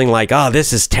probably feeling like, oh,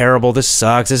 this is terrible. This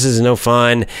sucks. This is no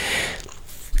fun.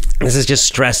 This is just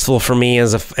stressful for me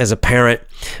as a parent.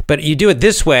 But you do it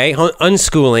this way,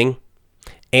 unschooling,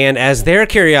 and as their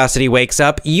curiosity wakes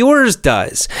up, yours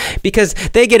does. Because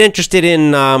they get interested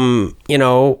in,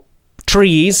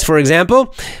 trees, for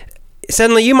example.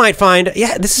 Suddenly you might find,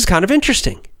 yeah, this is kind of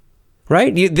interesting,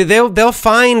 right? They'll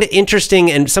find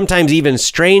interesting and sometimes even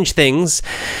strange things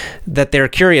that they're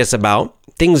curious about.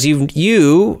 Things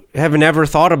you have never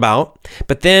thought about,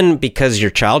 but then because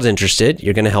your child's interested,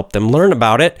 you're going to help them learn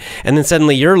about it, and then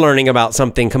suddenly you're learning about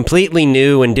something completely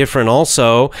new and different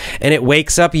also, and it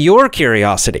wakes up your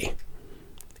curiosity,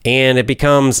 and it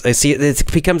becomes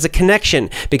a connection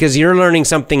because you're learning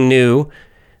something new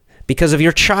because of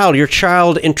your child. Your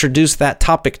child introduced that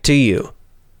topic to you,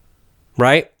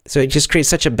 right? So it just creates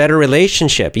such a better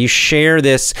relationship. You share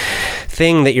this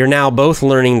thing that you're now both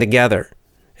learning together.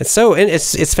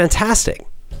 It's fantastic.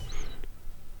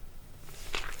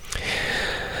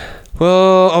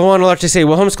 Well, I want to say,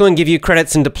 will homeschooling give you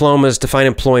credits and diplomas to find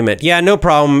employment? Yeah, no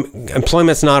problem.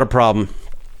 Employment's not a problem.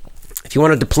 If you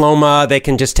want a diploma, they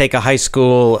can just take a high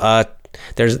school.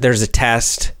 There's a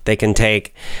test they can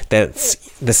take that's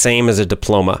the same as a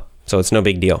diploma, so it's no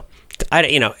big deal.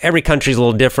 Every country's a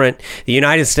little different. The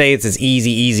United States is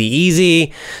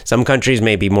easy. Some countries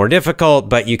may be more difficult,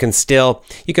 but you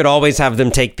could always have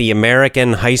them take the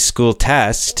American high school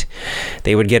test.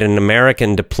 They would get an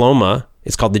American diploma.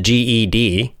 It's called the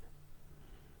GED,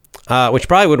 which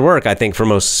probably would work, I think, for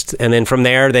most. And then from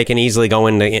there, they can easily go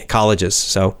into colleges.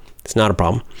 So it's not a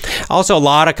problem. Also, a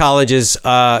lot of colleges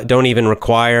don't even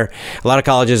require. A lot of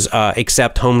colleges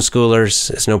accept homeschoolers.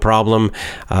 It's no problem.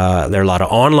 There are a lot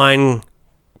of online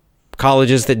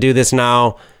colleges that do this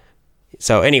now.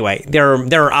 So anyway, there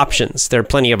are options. There are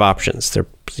plenty of options. You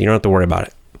don't have to worry about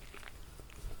it.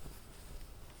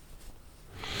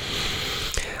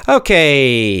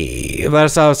 Okay,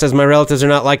 Vladislav says, my relatives are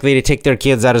not likely to take their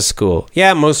kids out of school.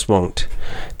 Yeah, most won't.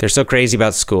 They're so crazy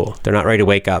about school. They're not ready to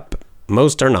wake up.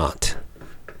 Most are not.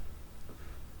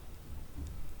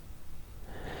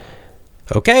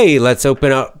 Okay, let's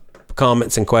open up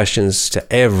comments and questions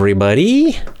to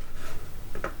everybody.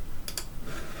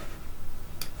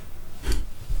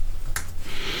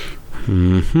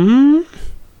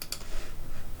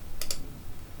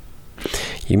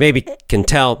 You maybe can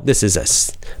tell this is a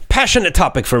passionate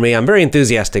topic for me. I'm very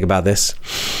enthusiastic about this.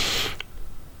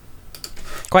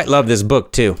 Quite love this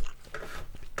book too.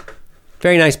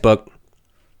 Very nice book.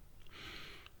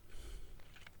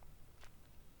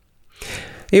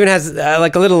 Even has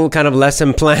like a little kind of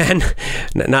lesson plan,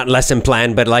 not lesson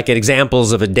plan, but like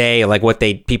examples of a day, like what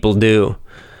people do.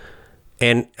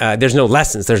 And there's no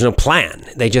lessons, there's no plan.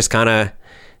 They just kind of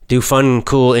do fun,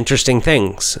 cool, interesting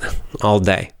things all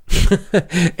day.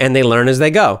 And they learn as they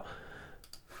go.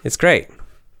 It's great.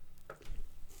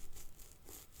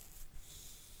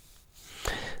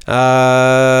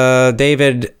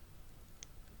 David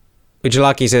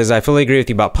Ujulaki says, I fully agree with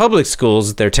you about public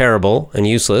schools. They're terrible and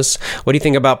useless. What do you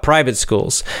think about private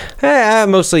schools?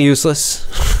 Mostly useless.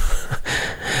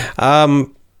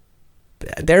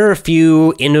 There are a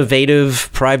few innovative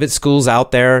private schools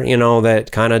out there, that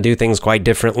kind of do things quite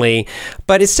differently.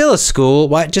 But it's still a school.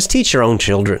 Why? Just teach your own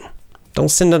children. Don't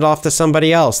send it off to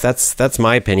somebody else. That's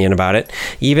my opinion about it.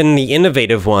 Even the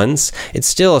innovative ones, it's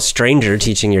still a stranger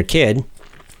teaching your kid.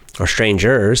 Or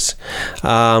strangers.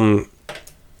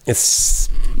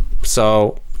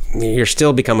 So you're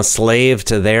still become a slave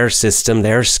to their system,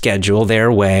 their schedule,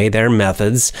 their way, their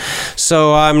methods.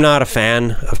 So I'm not a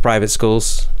fan of private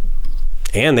schools.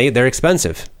 And they're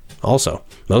expensive also,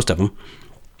 most of them.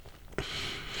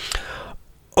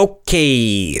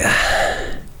 Okay.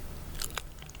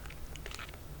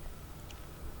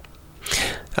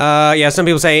 Some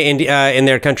people say in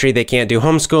their country they can't do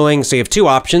homeschooling. So you have two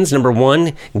options. Number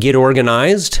one, get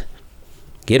organized.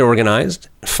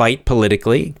 Fight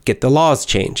politically. Get the laws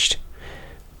changed.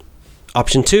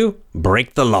 Option two,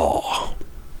 break the law.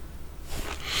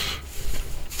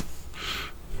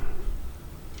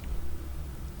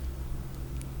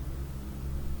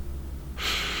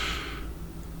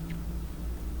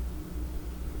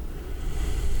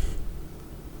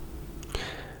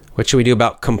 What should we do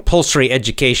about compulsory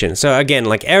education? So again,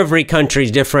 like every country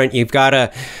is different. You've got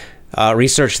to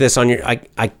research this on your...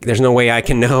 there's no way I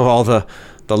can know all the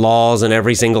laws in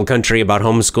every single country about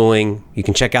homeschooling. You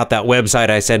can check out that website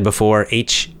I said before,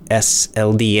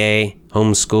 HSLDA,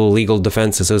 Homeschool Legal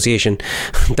Defense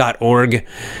Association.org.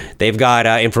 They've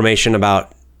got information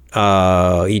about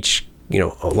each,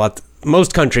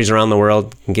 most countries around the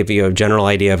world can give you a general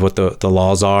idea of what the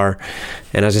laws are.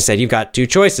 And as I said, you've got two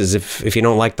choices. If you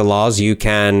don't like the laws, you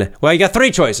got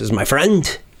three choices, my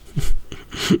friend.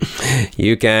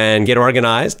 You can get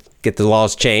organized, get the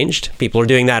laws changed. People are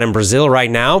doing that in Brazil right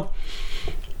now.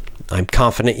 I'm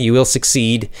confident you will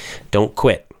succeed. Don't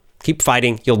quit. Keep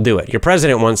fighting. You'll do it. Your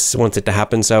president wants it to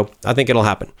happen, so I think it'll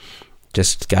happen.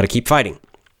 Just got to keep fighting.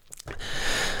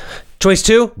 Choice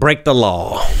two, break the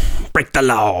law. Break the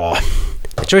law.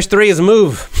 Choice three is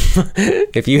move.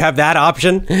 If you have that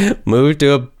option, move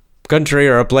to a country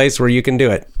or a place where you can do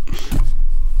it.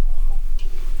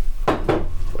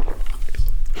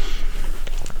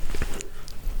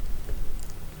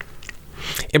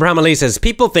 Ibrahim Ali says,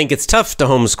 people think it's tough to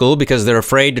homeschool because they're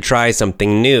afraid to try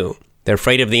something new. They're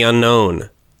afraid of the unknown.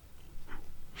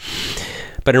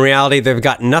 But in reality, they've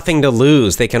got nothing to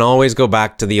lose. They can always go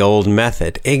back to the old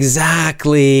method.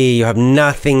 Exactly. You have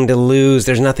nothing to lose.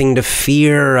 There's nothing to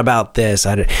fear about this.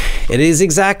 It is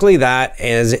exactly that.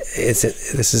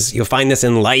 You'll find this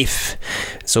in life.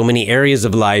 So many areas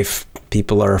of life,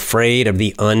 people are afraid of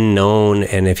the unknown.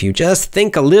 And if you just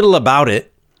think a little about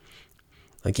it,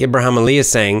 like Ibrahim Ali is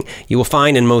saying, you will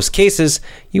find in most cases,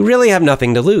 you really have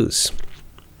nothing to lose.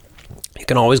 You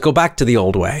can always go back to the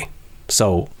old way.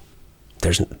 So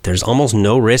there's almost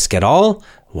no risk at all.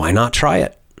 Why not try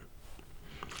it?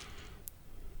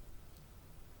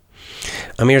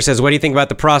 Amir says, what do you think about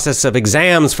the process of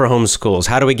exams for homeschools?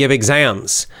 How do we give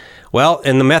exams? Well,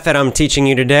 in the method I'm teaching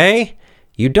you today,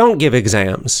 you don't give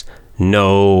exams.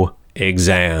 No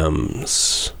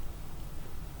exams.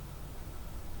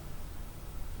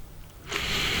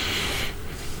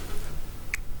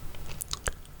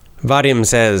 Vadim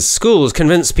says, schools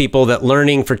convince people that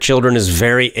learning for children is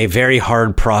a very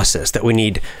hard process, that we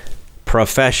need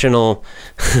professional,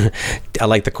 I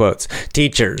like the quotes,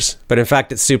 teachers. But in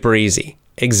fact, it's super easy.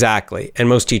 Exactly. And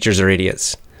most teachers are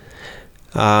idiots.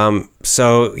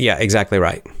 So, yeah, exactly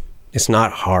right. It's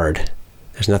not hard.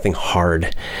 There's nothing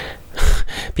hard.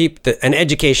 An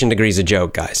education degree is a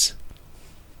joke, guys.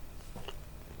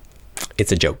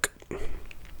 It's a joke.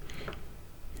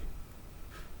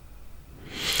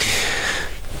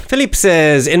 Philippe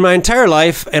says, in my entire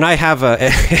life, and I have an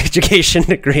education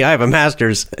degree, I have a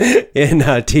master's in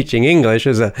teaching English,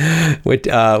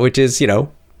 which is,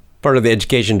 part of the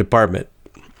education department.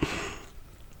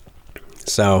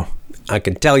 So I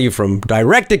can tell you from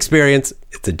direct experience,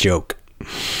 it's a joke.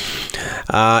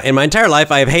 In my entire life,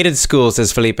 I have hated school,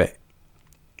 says Felipe.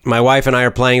 My wife and I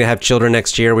are planning to have children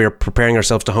next year. We are preparing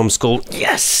ourselves to homeschool.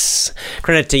 Yes!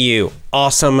 Credit to you.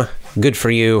 Awesome. Good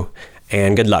for you.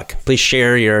 And good luck. Please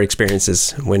share your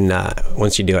experiences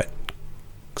once you do it.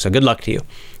 So good luck to you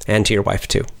and to your wife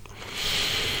too.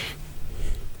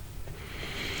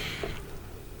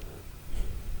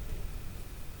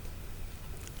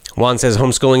 Juan says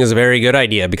homeschooling is a very good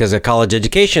idea because a college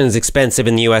education is expensive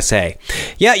in the USA.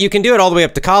 Yeah, you can do it all the way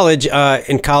up to college.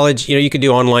 In college, you could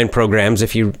do online programs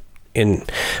if you.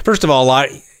 First of all,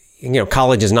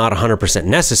 college is not 100%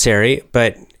 necessary,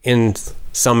 but in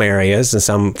some areas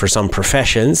and for some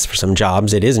professions, for some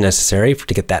jobs, it is necessary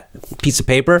to get that piece of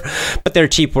paper. But there are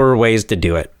cheaper ways to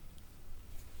do it.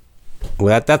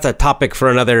 Well, that's a topic for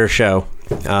another show.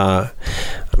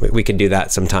 We could do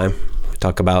that sometime.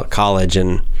 Talk about college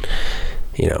and,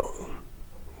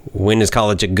 when is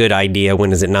college a good idea?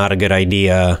 When is it not a good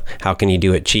idea? How can you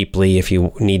do it cheaply if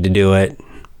you need to do it?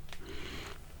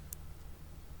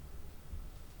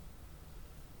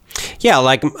 Yeah,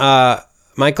 like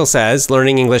Michael says,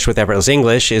 learning English with Effortless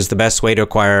English is the best way to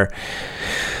acquire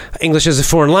English as a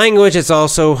foreign language. It's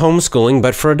also homeschooling,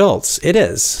 but for adults. It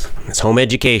is. It's home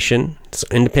education. It's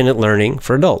independent learning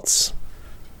for adults.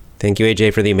 Thank you,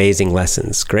 AJ, for the amazing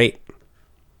lessons. Great.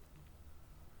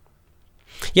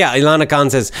 Yeah, Ilana Khan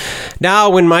says, now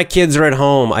when my kids are at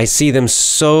home, I see them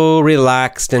so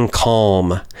relaxed and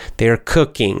calm. They are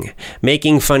cooking,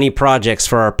 making funny projects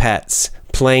for our pets,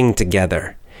 playing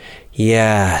together.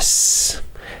 Yes.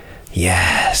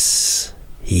 Yes.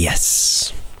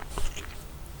 Yes.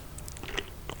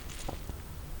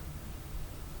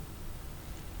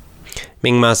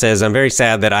 Mingma says, I'm very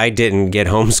sad that I didn't get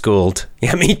homeschooled.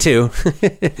 Yeah, me too.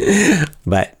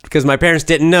 But because my parents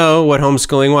didn't know what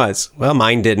homeschooling was. Well,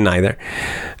 mine didn't either.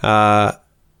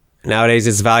 Nowadays,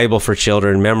 it's valuable for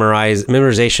children.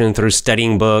 Memorization through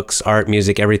studying books, art,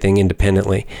 music, everything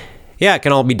independently. Yeah, it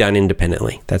can all be done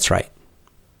independently. That's right.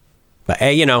 But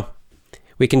hey,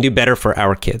 we can do better for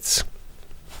our kids.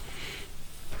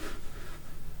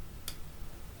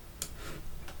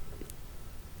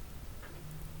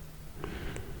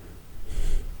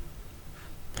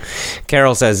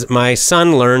 Carol says, my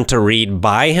son learned to read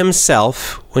by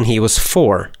himself when he was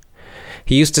 4.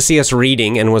 He used to see us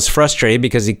reading and was frustrated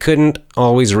because he couldn't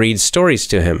always read stories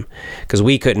to him, because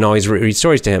we couldn't always read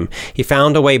stories to him. He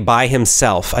found a way by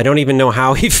himself. I don't even know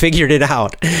how he figured it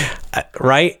out.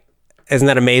 Right? Isn't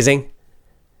that amazing?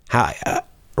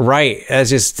 Right.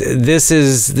 This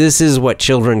is what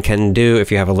children can do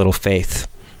if you have a little faith.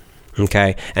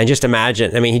 Okay? And just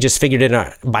imagine, he just figured it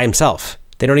out by himself.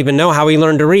 They don't even know how he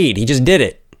learned to read. He just did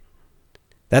it.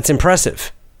 That's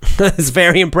impressive. It's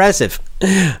very impressive.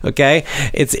 Okay,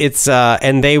 it's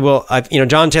and they will.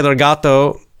 John Taylor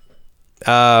Gatto,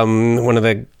 one of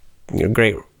the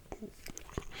great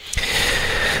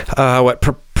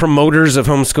promoters of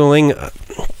homeschooling,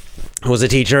 was a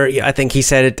teacher. I think he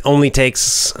said it only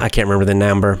takes, I can't remember the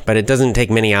number, but it doesn't take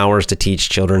many hours to teach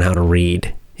children how to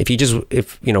read.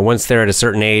 If once they're at a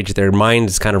certain age, their mind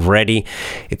is kind of ready.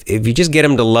 If you just get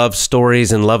them to love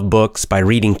stories and love books by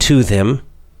reading to them,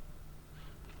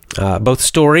 both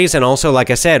stories and also,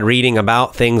 like I said, reading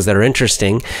about things that are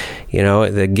interesting,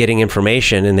 getting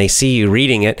information, and they see you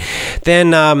reading it,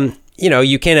 then,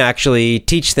 you can actually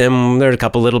teach them. There are a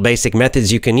couple little basic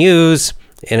methods you can use,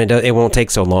 and it won't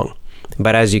take so long.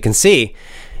 But as you can see,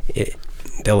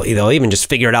 they'll even just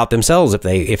figure it out themselves if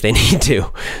they need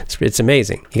to. It's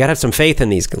amazing. You gotta have some faith in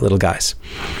these little guys.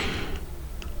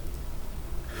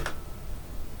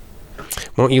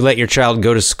 Won't you let your child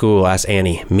go to school? Asked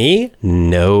Annie. Me?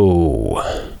 No.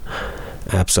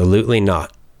 Absolutely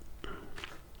not.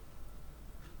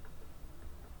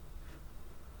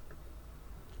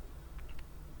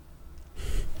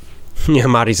 Yeah,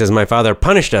 Madi says, my father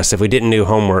punished us if we didn't do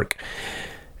homework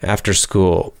after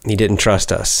school. He didn't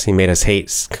trust us. He made us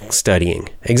hate studying.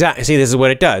 Exactly. See, this is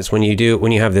what it does. When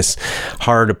you have this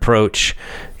hard approach,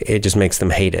 it just makes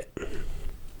them hate it.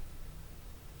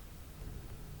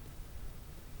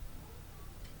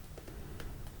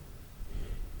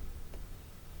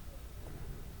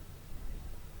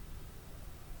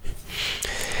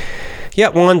 Yeah,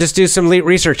 Juan, just do some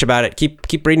research about it.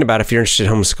 Keep reading about it if you're interested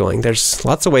in homeschooling. There's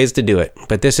lots of ways to do it,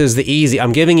 but this is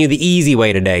I'm giving you the easy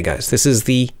way today, guys. This is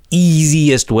the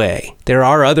easiest way. There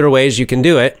are other ways you can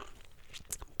do it,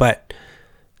 but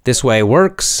this way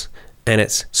works, and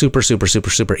it's super, super, super,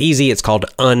 super easy. It's called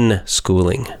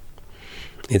unschooling.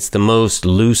 It's the most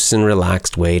loose and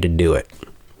relaxed way to do it.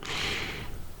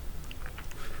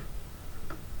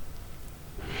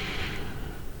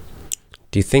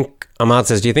 Ahmad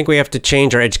says, do you think we have to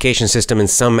change our education system in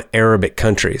some Arabic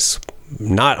countries?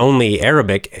 Not only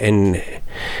Arabic, and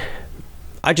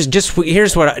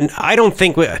here's what I don't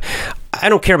think I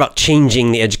don't care about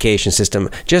changing the education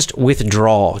system. Just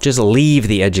withdraw. Just leave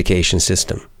the education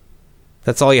system.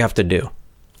 That's all you have to do.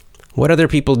 What other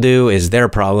people do is their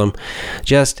problem.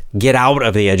 Just get out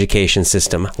of the education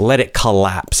system. Let it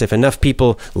collapse. If enough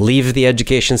people leave the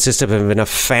education system, if enough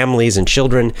families and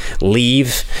children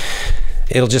leave,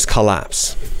 it'll just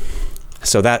collapse.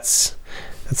 So that's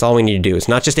all we need to do. It's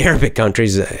not just Arabic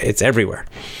countries, it's everywhere.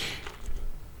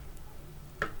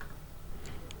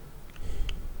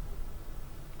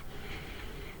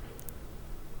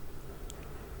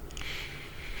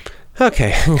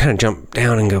 Okay, I'm going to jump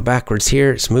down and go backwards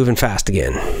here. It's moving fast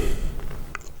again.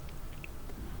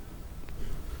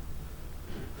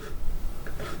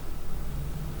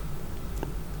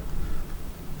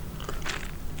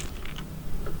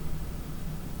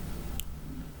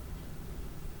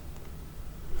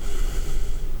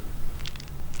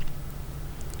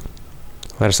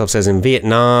 Ladislav says, in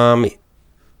Vietnam,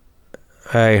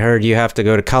 I heard you have to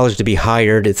go to college to be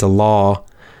hired. It's a law.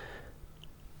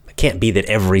 It can't be that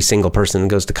every single person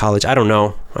goes to college. I don't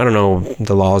know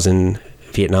the laws in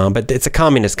Vietnam, but it's a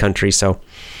communist country, so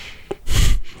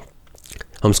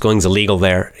homeschooling's illegal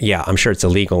there. Yeah, I'm sure it's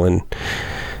illegal, and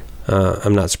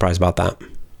I'm not surprised about that.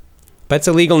 But it's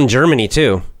illegal in Germany,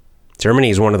 too.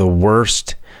 Germany is one of the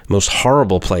worst, most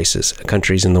horrible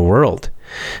countries in the world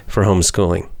for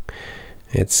homeschooling.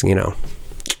 It's,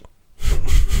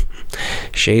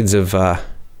 shades of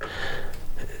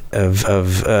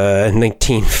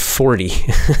 1940.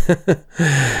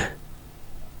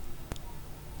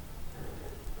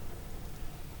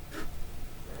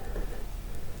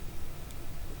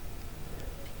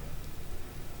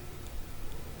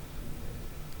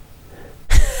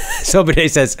 Somebody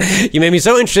says, you made me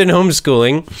so interested in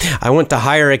homeschooling, I want to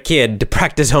hire a kid to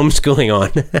practice homeschooling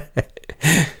on.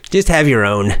 Just have your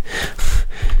own.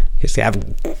 Just have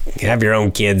your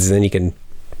own kids, and then you can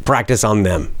practice on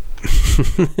them.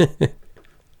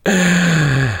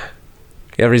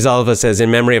 Rizalva says, in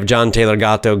memory of John Taylor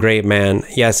Gatto, great man.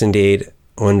 Yes, indeed.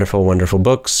 Wonderful, wonderful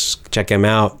books. Check him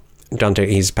out. John Taylor,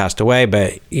 he's passed away,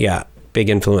 but yeah, big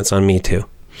influence on me too.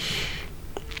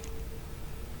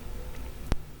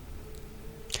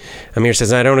 Amir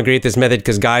says, I don't agree with this method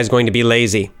because Guy's going to be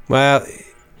lazy. Well,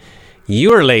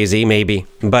 you are lazy, maybe,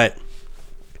 but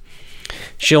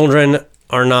children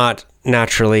are not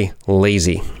naturally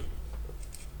lazy.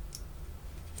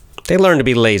 They learn to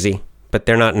be lazy, but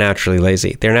they're not naturally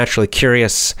lazy. They're naturally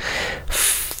curious,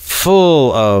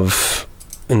 full of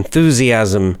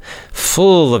enthusiasm,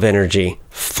 full of energy,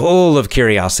 full of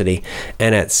curiosity.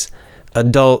 And it's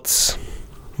adults,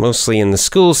 mostly in the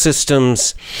school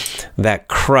systems, that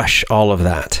crush all of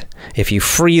that. If you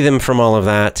free them from all of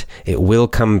that, it will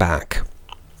come back.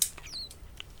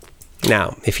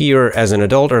 Now, if you're, as an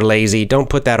adult, are lazy, don't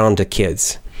put that onto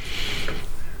kids,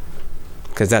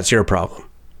 because that's your problem.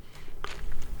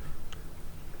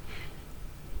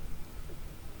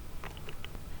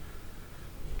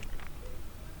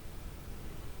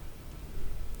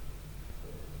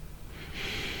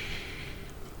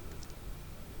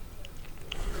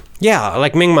 Yeah,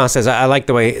 like Mingma says, I like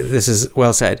the way this is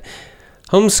well said.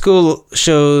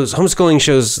 Homeschooling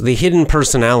shows the hidden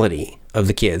personality of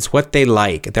the kids, what they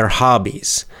like, their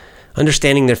hobbies,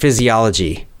 understanding their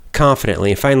physiology confidently,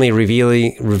 and finally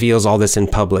reveals all this in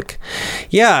public.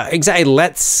 Yeah, exactly.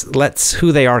 Let's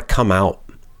who they are come out,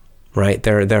 right?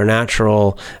 Their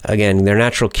natural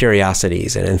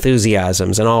curiosities and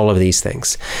enthusiasms and all of these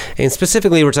things. And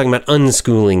specifically, we're talking about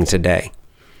unschooling today.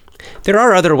 There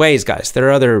are other ways, guys. There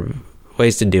are other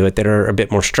ways to do it that are a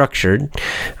bit more structured.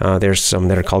 There's some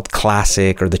that are called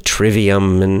classic or the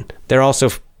trivium, and they also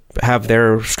have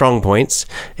their strong points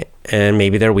and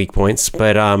maybe their weak points.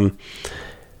 But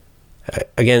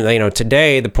again,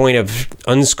 today the point of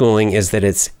unschooling is that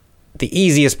it's the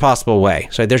easiest possible way.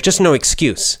 So there's just no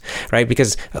excuse, right?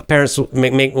 Because parents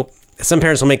some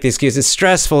parents will make the excuse, it's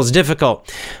stressful, it's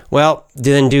difficult. Well,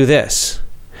 then do this.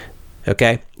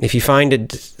 Okay, if you find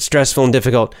it stressful and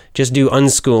difficult, just do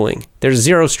unschooling. There's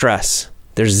zero stress.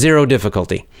 There's zero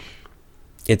difficulty.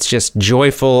 It's just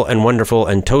joyful and wonderful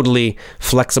and totally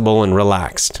flexible and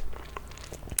relaxed.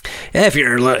 And if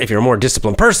you're a more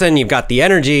disciplined person, you've got the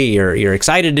energy, you're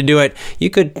excited to do it, you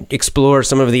could explore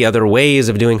some of the other ways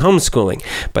of doing homeschooling.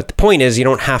 But the point is, you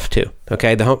don't have to.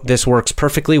 Okay, this works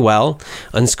perfectly well.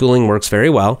 Unschooling works very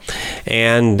well,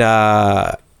 and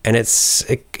it's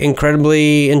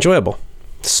incredibly enjoyable.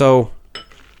 So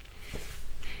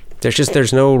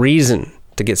there's no reason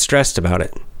to get stressed about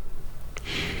it.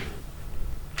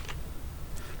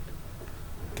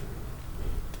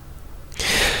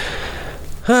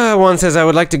 Juan says, I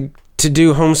would like to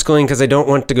do homeschooling because I don't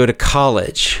want to go to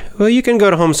college. Well, you can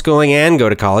go to homeschooling and go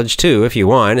to college too if you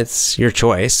want. It's your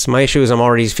choice. My issue is I'm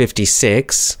already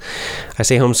 56. I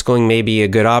say homeschooling may be a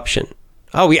good option.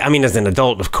 Oh, I mean, as an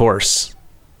adult, of course.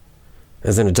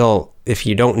 As an adult, if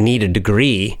you don't need a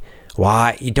degree,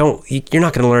 why you're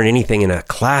not going to learn anything in a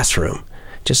classroom.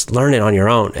 Just learn it on your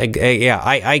own. I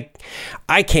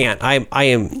can't.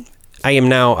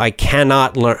 I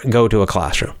cannot go to a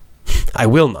classroom. I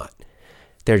will not.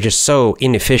 They're just so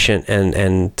inefficient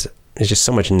and there's just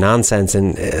so much nonsense,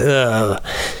 and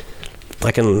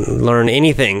I can learn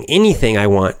anything I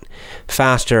want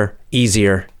faster,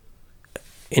 easier,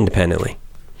 independently.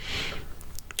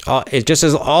 It just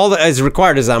is all that is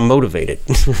required is I'm motivated.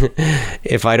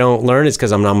 If I don't learn, it's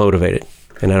because I'm not motivated,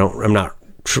 and I'm not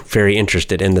very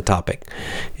interested in the topic.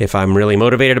 If I'm really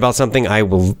motivated about something, I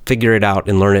will figure it out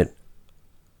and learn it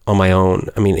on my own.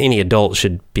 I mean, any adult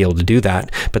should be able to do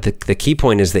that, but the key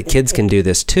point is that kids can do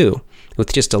this too,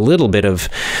 with just a little bit of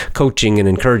coaching and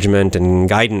encouragement and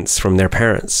guidance from their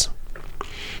parents.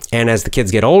 And as the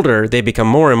kids get older, they become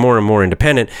more and more and more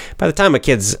independent. By the time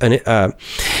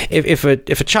if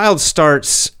a child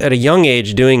starts at a young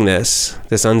age doing this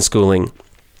unschooling,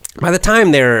 by the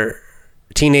time they're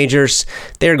teenagers,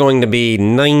 they're going to be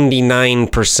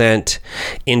 99%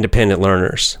 independent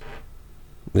learners.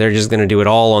 They're just going to do it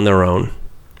all on their own.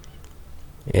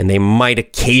 And they might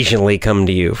occasionally come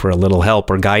to you for a little help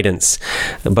or guidance,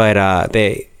 but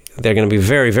they're going to be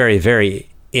very, very, very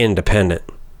independent,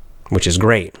 which is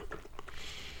great.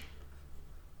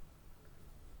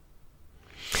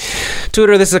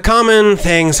 Tutor, this is a common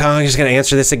thing, so I'm just going to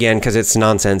answer this again because it's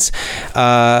nonsense.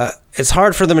 It's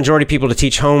hard for the majority of people to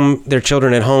teach their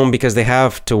children at home because they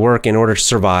have to work in order to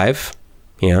survive.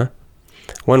 Yeah.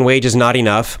 One wage is not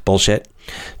enough. Bullshit.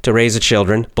 To raise the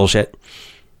children. Bullshit.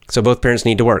 So both parents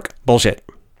need to work. Bullshit.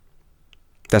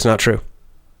 That's not true.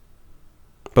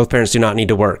 Both parents do not need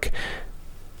to work.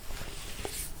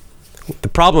 The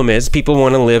problem is people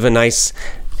want to live a nice,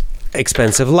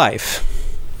 expensive life,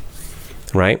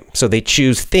 right? So they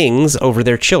choose things over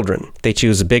their children. They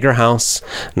choose a bigger house,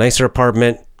 nicer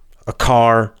apartment, a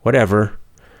car, whatever,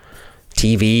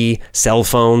 TV, cell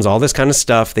phones, all this kind of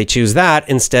stuff. They choose that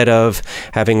instead of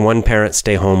having one parent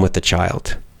stay home with the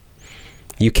child.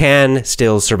 You can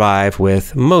still survive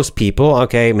with most people.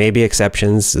 Okay, maybe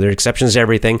exceptions. There are exceptions to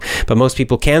everything, but most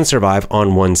people can survive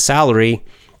on one salary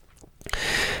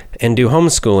and do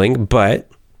homeschooling, but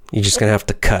you're just going to have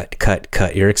to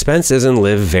cut your expenses and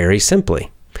live very simply.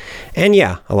 And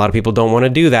yeah, a lot of people don't want to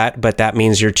do that, but that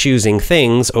means you're choosing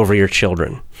things over your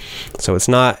children. So it's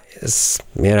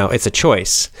a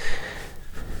choice.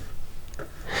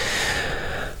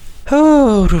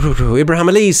 Oh, Ibrahim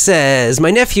Ali says,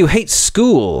 my nephew hates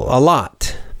school a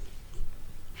lot.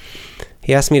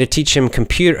 He asked me to teach him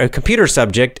a computer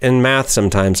subject and math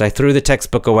sometimes. I threw the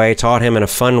textbook away, taught him in a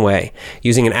fun way,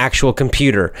 using an actual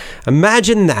computer.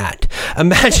 Imagine that.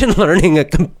 Imagine learning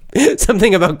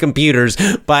something about computers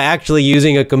by actually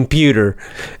using a computer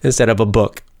instead of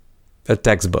a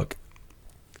textbook.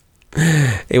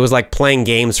 It was like playing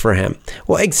games for him.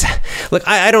 Well, look,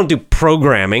 I don't do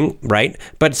programming, right?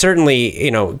 But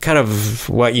certainly, kind of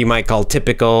what you might call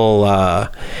typical,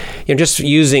 just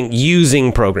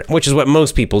using program, which is what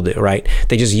most people do, right?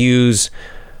 They just use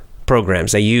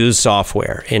programs. They use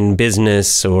software in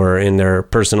business or in their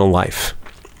personal life.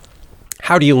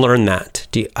 How do you learn that?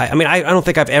 I don't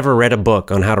think I've ever read a book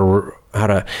on how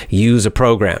to use a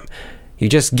program. You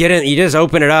just get in, you just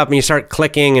open it up and you start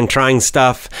clicking and trying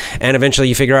stuff, and eventually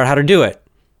you figure out how to do it.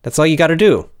 That's all you got to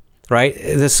do, right?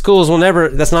 The schools will never,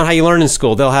 that's not how you learn in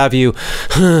school. They'll have you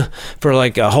for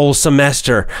like a whole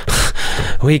semester,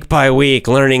 week by week,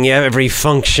 learning every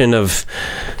function of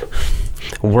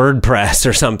WordPress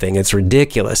or something. It's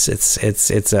ridiculous.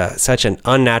 It's such an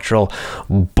unnatural,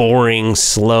 boring,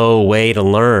 slow way to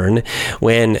learn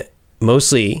when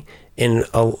mostly in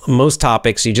most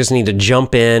topics, you just need to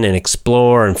jump in and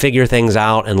explore and figure things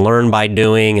out and learn by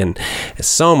doing, and it's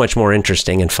so much more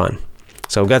interesting and fun.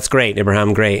 So that's great,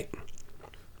 Ibrahim, great.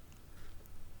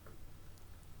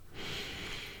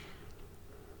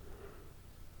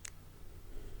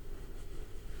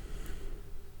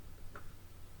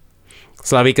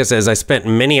 Slavika says, I spent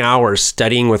many hours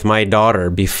studying with my daughter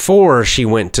before she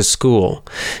went to school.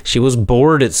 She was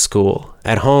bored at school.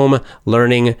 At home,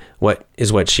 learning what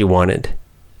she wanted.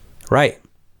 Right.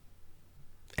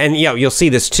 And yeah, you'll see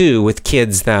this too with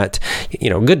kids that,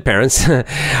 good parents,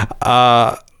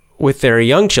 with their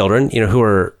young children, who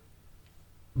are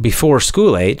before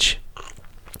school age,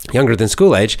 younger than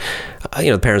school age,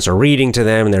 the parents are reading to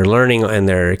them and they're learning and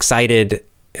they're excited.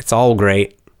 It's all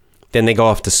great. Then they go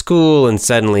off to school and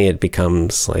suddenly it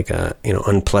becomes like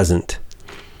unpleasant.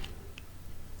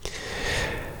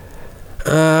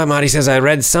 Madi says, I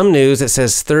read some news that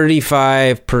says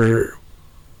 35%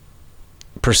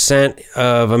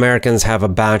 of Americans have a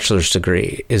bachelor's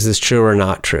degree. Is this true or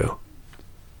not true?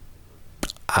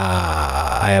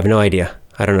 I have no idea.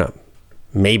 I don't know.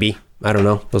 Maybe. I don't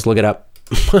know. Let's look it up.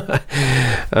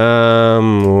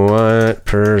 What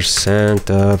percent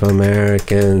of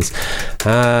Americans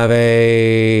have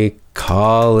a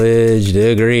college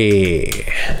degree?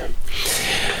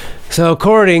 So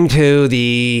according to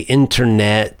the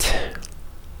internet,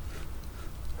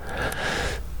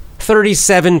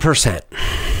 37%.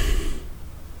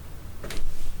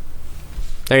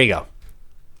 There you go.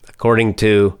 According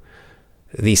to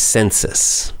the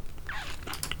census.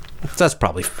 So that's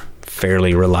probably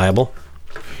fairly reliable.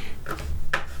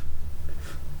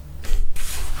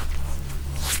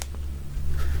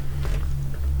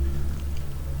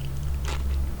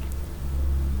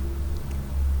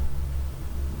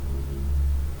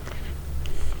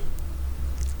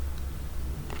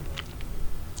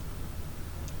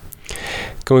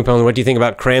 What do you think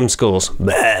about cram schools?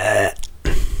 Bleh.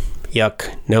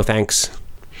 Yuck. No thanks.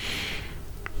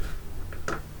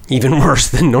 Even worse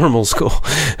than normal school.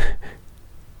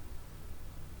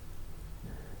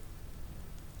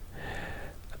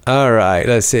 All right,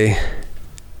 let's see.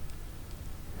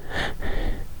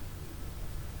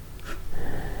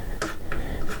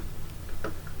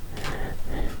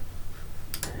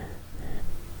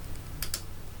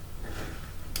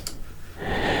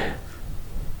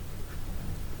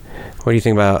 What do you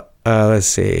think about, let's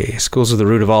see, schools are the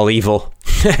root of all evil.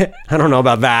 I don't know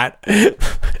about that,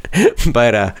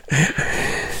 but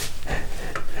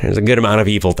there's a good amount of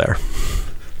evil there.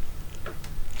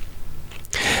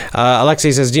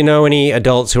 Alexei says, do you know any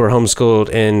adults who were homeschooled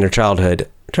in their childhood?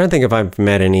 I'm trying to think if I've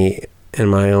met any in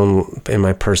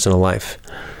my personal life.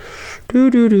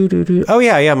 Oh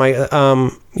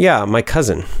yeah, my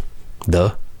cousin.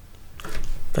 Duh.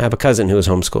 I have a cousin who was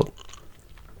homeschooled.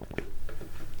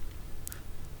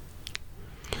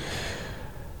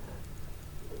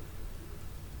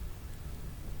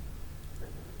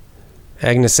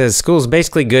 Agnes says, school's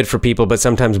basically good for people, but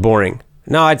sometimes boring.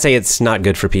 No, I'd say it's not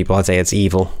good for people. I'd say it's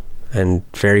evil and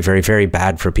very, very, very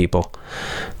bad for people.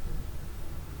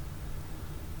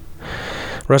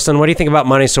 Rustin, what do you think about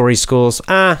Montessori schools?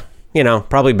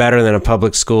 Probably better than a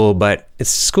public school, but it's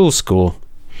school.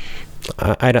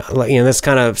 I don't, that's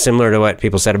kind of similar to what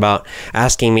people said about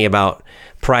asking me about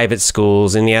private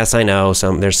schools. And yes, I know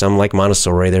there's some like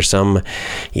Montessori, there's some,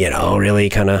 really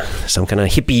kind of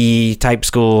hippie type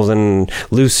schools and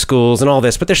loose schools and all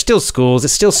this, but they're still schools.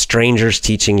 It's still strangers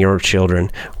teaching your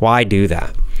children. Why do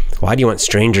that? Why do you want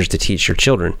strangers to teach your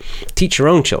children? Teach your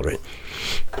own children.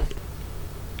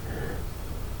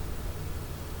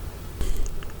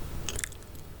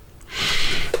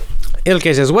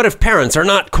 Ilke says, what if parents are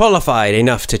not qualified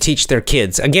enough to teach their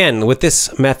kids? Again, with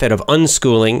this method of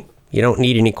unschooling, you don't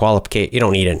need any qualification. You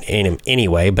don't need it in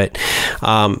anyway, but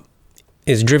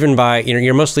is driven by,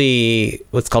 you're mostly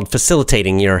what's called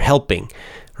facilitating. You're helping,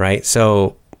 right?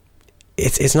 So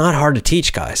it's not hard to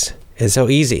teach, guys. It's so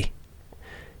easy.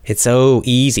 It's so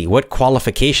easy. What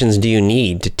qualifications do you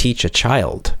need to teach a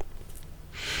child?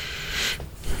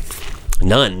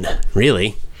 None,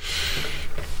 really.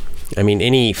 I mean,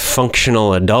 any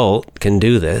functional adult can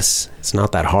do this. It's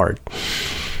not that hard.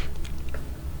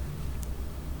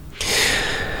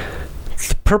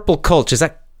 The Purple Coach, is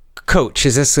that Coach?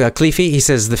 Is this Cleefy? He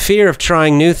says, the fear of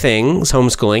trying new things,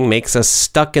 homeschooling, makes us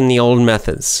stuck in the old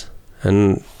methods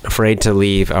and afraid to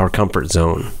leave our comfort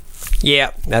zone.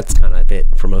 Yeah, that's kind of it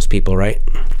for most people, right?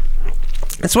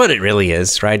 That's what it really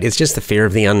is, right? It's just the fear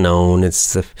of the unknown.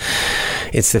 It's the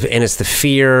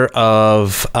fear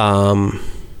of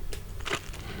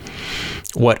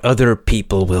what other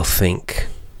people will think,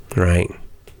 right?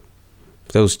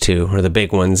 Those two are the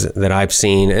big ones that I've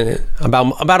seen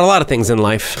about a lot of things in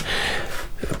life,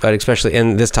 but especially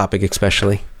in this topic,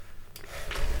 especially.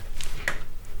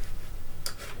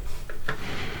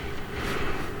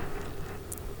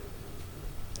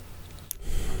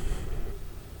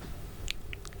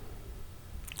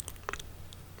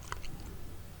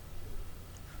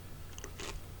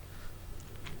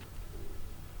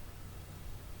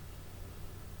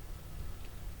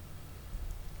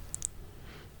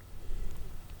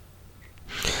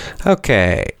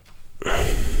 Okay.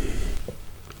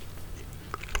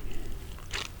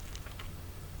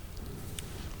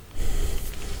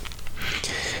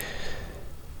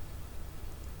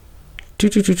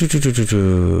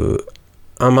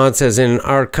 Ahmad says, in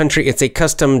our country, it's a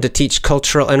custom to teach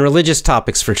cultural and religious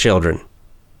topics for children.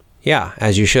 Yeah,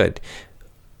 as you should.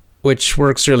 Which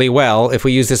works really well. If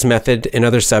we use this method in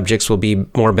other subjects, will be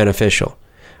more beneficial.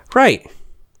 Right.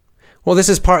 Well, this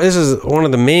is one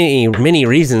of the many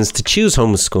reasons to choose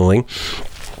homeschooling,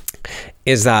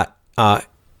 is that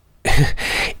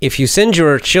if you send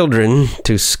your children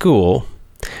to school,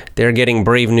 they're getting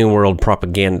Brave New World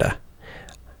propaganda.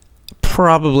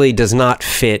 Probably does not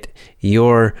fit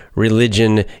your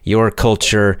religion, your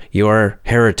culture, your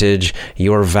heritage,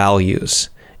 your values.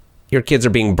 Your kids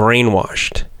are being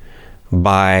brainwashed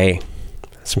by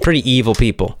some pretty evil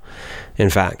people, in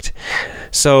fact.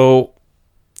 So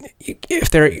if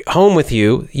they're home with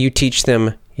you, you teach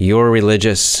them your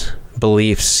religious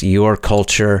beliefs, your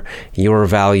culture, your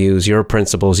values, your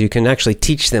principles. You can actually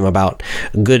teach them about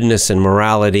goodness and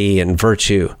morality and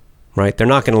virtue, right? They're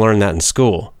not going to learn that in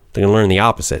school. They're going to learn the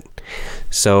opposite.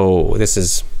 So this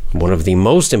is one of the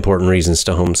most important reasons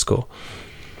to homeschool.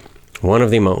 One of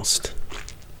the most.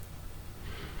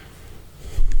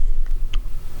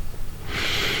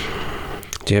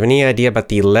 Do you have any idea about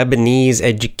the Lebanese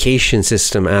education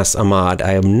system? Asked Ahmad.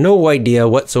 I have no idea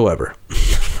whatsoever.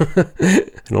 I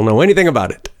don't know anything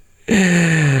about it.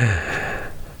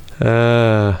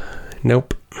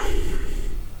 Nope.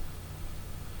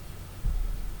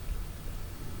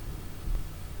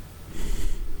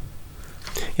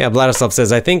 Yeah, Vladislav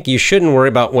says, I think you shouldn't worry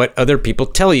about what other people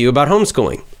tell you about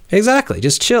homeschooling. Exactly,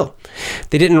 just chill.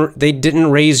 They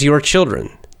didn't raise your children.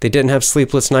 They didn't have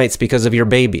sleepless nights because of your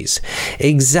babies.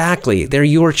 Exactly, they're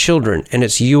your children, and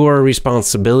it's your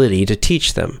responsibility to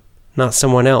teach them, not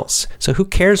someone else. So who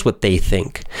cares what they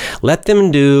think? Let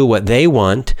them do what they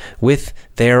want with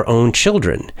their own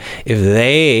children. If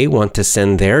they want to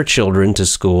send their children to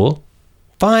school,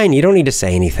 fine, you don't need to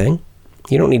say anything.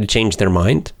 You don't need to change their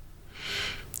mind.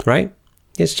 Right?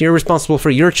 You're responsible for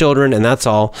your children, and that's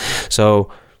all.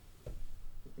 So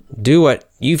do what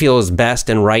you feel is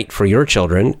best and right for your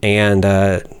children, and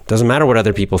doesn't matter what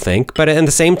other people think. But at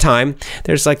the same time,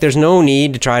 there's no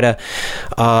need to try to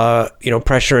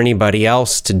pressure anybody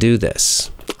else to do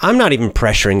this. I'm not even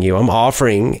pressuring you. I'm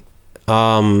offering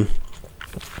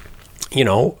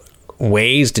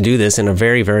ways to do this in a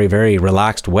very, very, very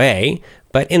relaxed way.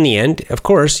 But in the end, of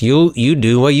course, you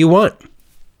do what you want.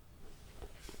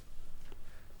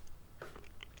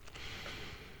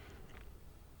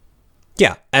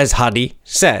 Yeah, as Hadi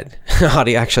said.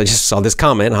 Hadi actually just saw this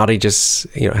comment. Hadi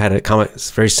just had a comment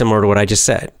very similar to what I just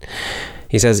said.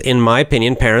 He says, in my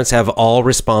opinion, parents have all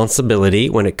responsibility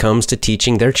when it comes to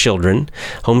teaching their children.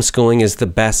 Homeschooling is the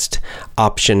best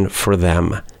option for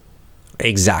them.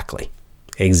 Exactly.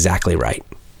 Exactly right.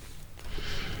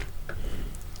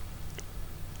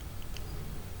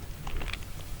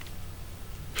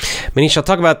 Manish, I'll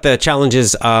talk about the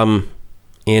challenges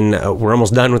we're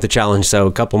almost done with the challenge, so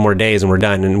a couple more days and we're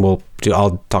done, and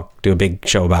I'll do a big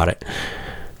show about it.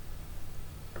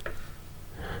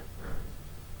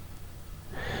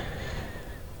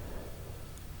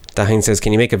 Dahin says,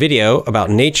 can you make a video about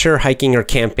nature, hiking, or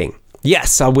camping?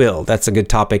 Yes, I will. That's a good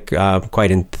topic,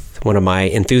 one of my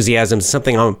enthusiasms,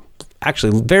 something I'm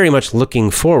actually very much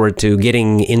looking forward to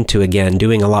getting into again,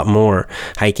 doing a lot more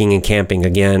hiking and camping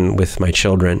again with my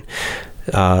children.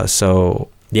 So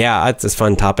yeah, it's a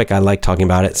fun topic. I like talking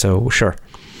about it, so sure.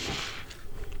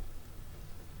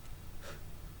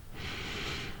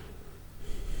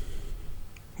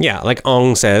 Yeah, like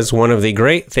Ong says, one of the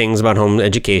great things about home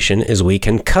education is we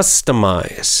can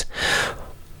customize.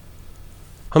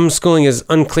 Homeschooling is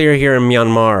unclear here in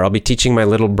Myanmar. I'll be teaching my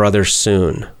little brother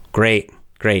soon. Great.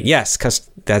 Yes,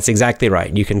 that's exactly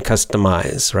right. You can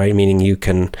customize, right? Meaning you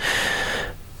can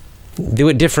do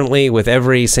it differently with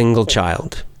every single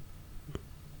child.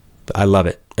 I love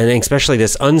it. And especially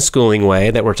this unschooling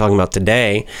way that we're talking about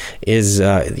today is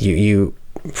you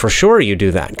for sure you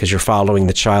do that because you're following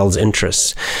the child's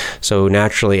interests. So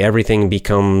naturally everything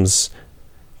becomes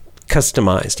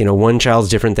customized. One child's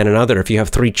different than another. If you have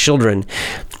 3 children,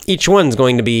 each one's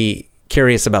going to be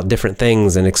curious about different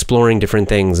things and exploring different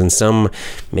things, and some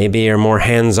maybe are more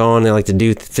hands-on. They like to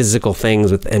do physical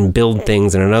things and build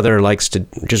things, and another likes to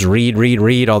just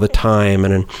read all the time,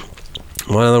 and then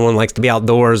one other one likes to be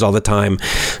outdoors all the time.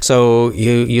 So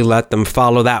you let them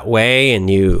follow that way, and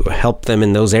you help them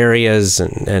in those areas,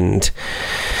 and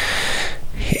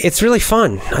it's really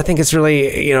fun. I think it's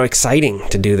really exciting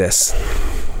to do this.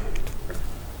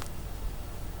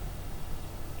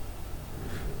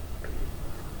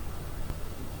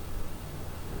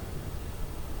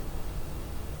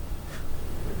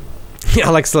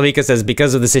 Alex Slavika says,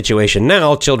 because of the situation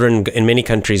now, children in many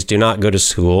countries do not go to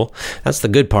school. That's the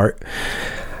good part.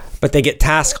 But they get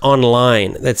tasks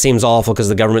online. That seems awful because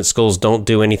the government schools don't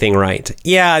do anything right.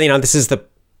 Yeah,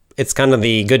 it's kind of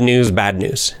the good news, bad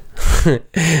news.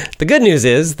 The good news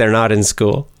is they're not in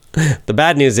school. The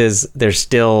bad news is they're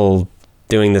still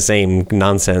doing the same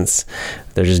nonsense.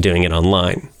 They're just doing it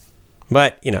online.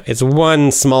 But, it's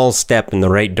one small step in the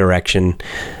right direction.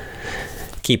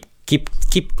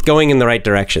 Keep going in the right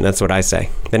direction. That's what I say.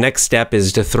 The next step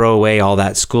is to throw away all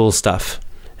that school stuff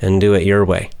and do it your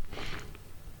way.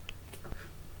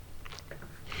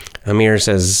 Amir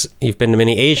says, you've been to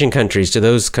many Asian countries. Do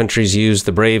those countries use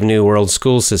the Brave New World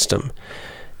school system?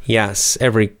 Yes,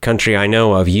 every country I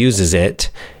know of uses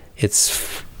it.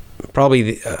 It's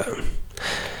probably,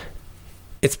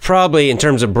 in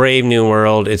terms of Brave New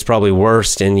World, it's probably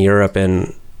worst in Europe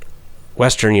and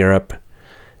Western Europe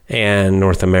and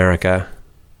North America,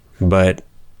 but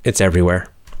it's everywhere.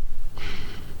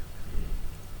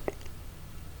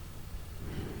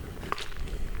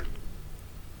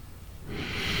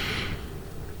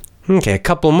 Okay, a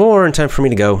couple more and time for me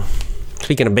to go.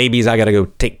 Speaking of babies, I gotta go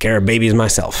take care of babies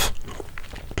myself.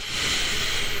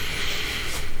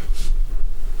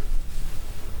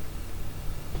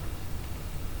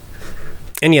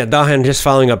 And yeah, Dahan, just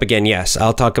following up again, yes,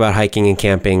 I'll talk about hiking and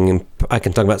camping, and I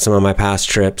can talk about some of my past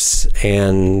trips,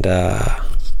 and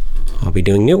I'll be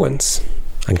doing new ones.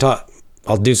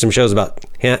 I'll do some shows about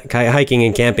hiking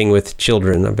and camping with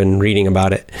children. I've been reading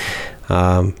about it.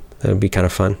 That would be kind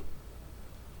of fun.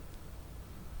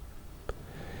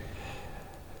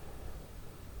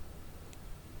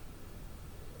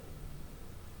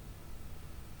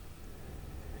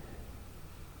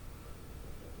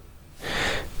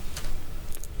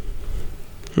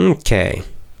 Okay.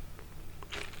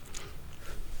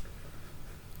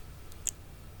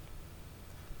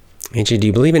 AJ, do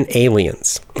you believe in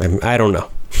aliens? I don't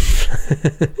know.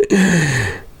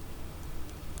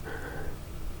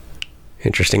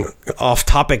 Interesting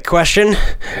off-topic question.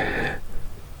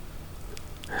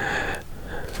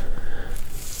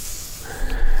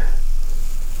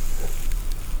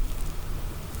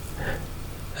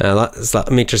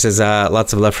 Mitra says,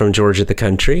 lots of love from Georgia, the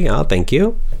country. Oh, thank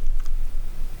you.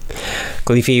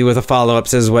 Khalifi with a follow-up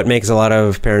says, what makes a lot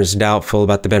of parents doubtful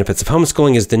about the benefits of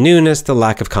homeschooling is the newness, the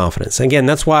lack of confidence. Again,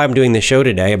 that's why I'm doing the show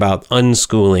today about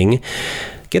unschooling.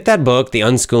 Get that book, The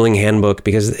Unschooling Handbook,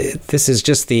 because this is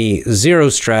just the zero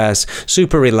stress,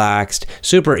 super relaxed,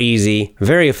 super easy,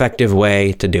 very effective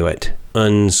way to do it.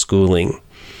 Unschooling.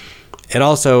 And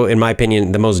also, in my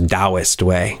opinion, the most Taoist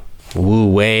way.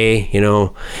 Wu Wei,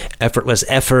 effortless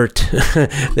effort.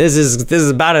 This is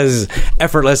about as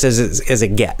effortless as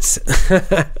it gets.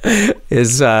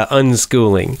 Is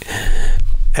unschooling.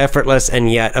 Effortless and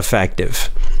yet effective.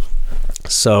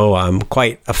 So I'm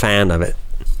quite a fan of it.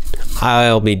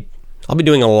 I'll be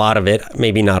doing a lot of it,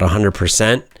 maybe not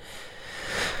 100%,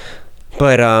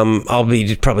 but I'll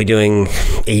be probably doing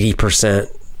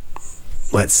 80%.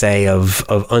 Let's say, of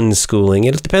unschooling.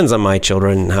 It depends on my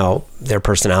children and how their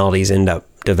personalities end up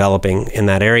developing in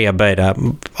that area, but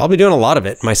I'll be doing a lot of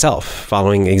it myself,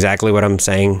 following exactly what I'm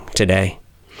saying today.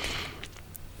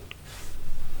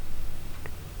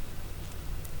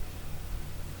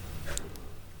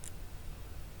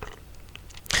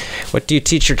 What do you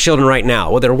teach your children right now?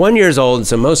 Well, they're 1 year old,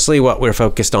 so mostly what we're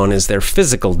focused on is their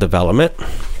physical development.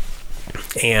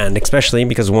 And especially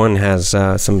because one has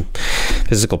some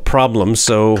physical problems.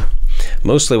 So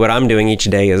mostly what I'm doing each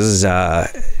day is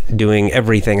doing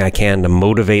everything I can to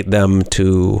motivate them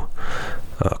to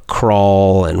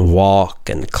crawl and walk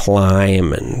and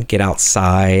climb and get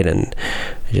outside and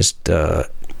just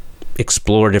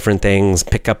explore different things,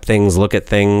 pick up things, look at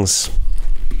things.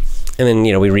 And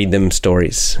then, we read them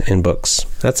stories and books.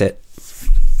 That's it.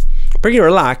 Pretty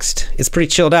relaxed. It's pretty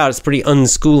chilled out. It's pretty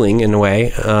unschooling in a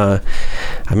way. I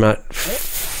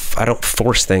don't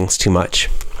force things too much.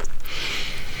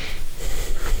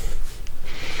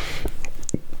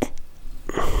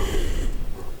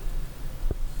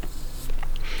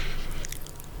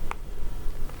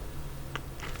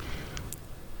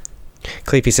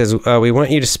 Cleepy says, we want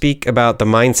you to speak about the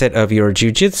mindset of your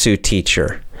jiu-jitsu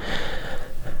teacher.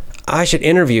 I should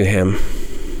interview him.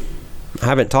 I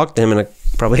haven't talked to him in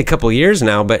probably a couple years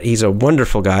now, but he's a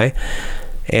wonderful guy.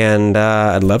 And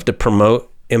I'd love to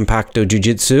promote Impacto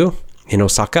Jiu-Jitsu in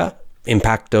Osaka.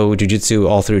 Impacto Jiu-Jitsu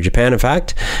all through Japan, in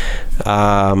fact.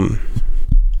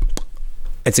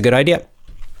 It's a good idea.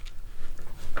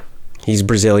 He's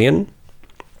Brazilian,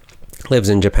 lives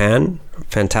in Japan,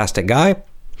 fantastic guy,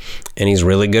 and he's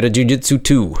really good at jiu-jitsu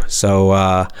too.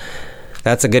 So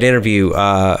that's a good interview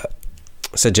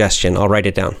suggestion. I'll write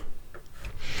it down.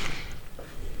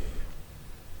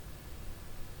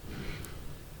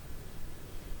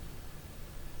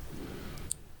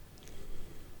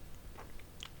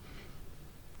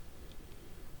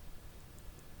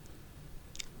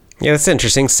 Yeah, that's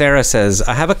interesting. Sarah says,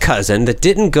 I have a cousin that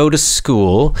didn't go to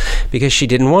school because she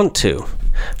didn't want to.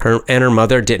 Her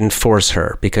mother didn't force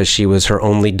her because she was her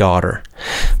only daughter.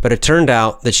 But it turned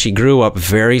out that she grew up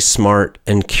very smart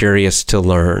and curious to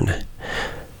learn.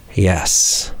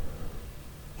 Yes,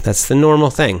 that's the normal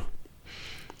thing.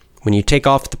 When you take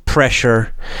off the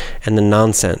pressure and the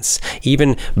nonsense,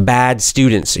 even bad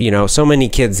students, so many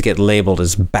kids get labeled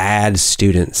as bad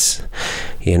students,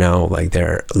 like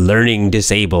they're learning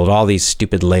disabled, all these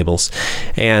stupid labels.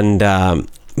 And,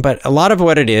 but a lot of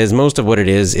what it is, most of what it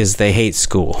is they hate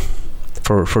school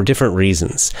for different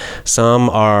reasons.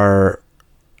 Some are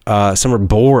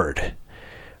bored,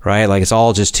 right? Like it's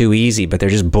all just too easy, but they're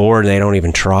just bored and they don't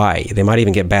even try. They might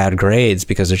even get bad grades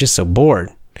because they're just so bored.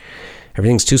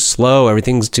 Everything's too slow.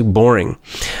 Everything's too boring.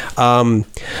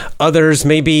 Others,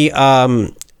 maybe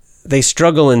they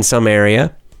struggle in some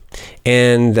area.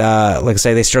 And like I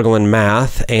say, they struggle in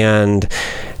math. And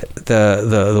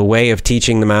the way of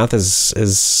teaching the math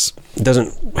is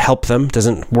doesn't help them,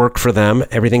 doesn't work for them.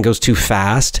 Everything goes too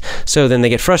fast. So then they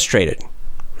get frustrated.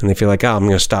 And they feel like, I'm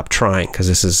going to stop trying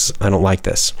because I don't like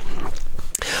this.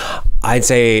 I'd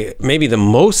say maybe the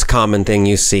most common thing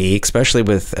you see, especially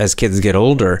as kids get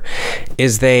older,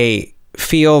 is they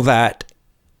feel that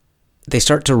they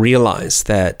start to realize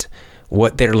that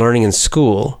what they're learning in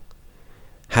school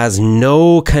has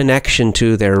no connection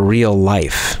to their real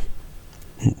life.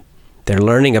 They're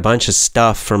learning a bunch of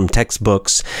stuff from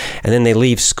textbooks, and then they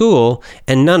leave school,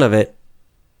 and none of it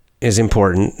is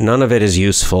important. None of it is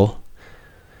useful.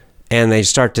 And they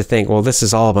start to think, well, this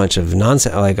is all a bunch of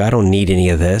nonsense. Like, I don't need any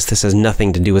of this. This has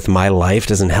nothing to do with my life.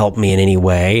 Doesn't help me in any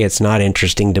way. It's not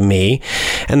interesting to me.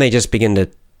 And they just begin to,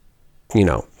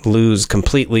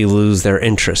 completely lose their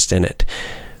interest in it,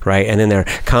 right? And then they're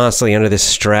constantly under this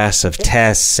stress of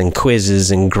tests and quizzes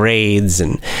and grades.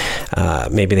 And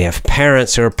maybe they have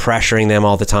parents who are pressuring them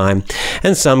all the time.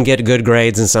 And some get good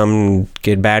grades and some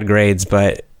get bad grades.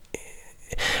 But,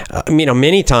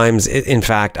 many times, in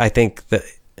fact, I think that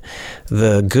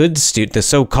the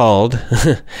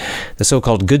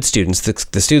so-called good students,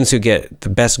 the students who get the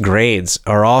best grades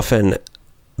are often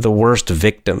the worst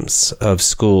victims of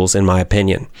schools, in my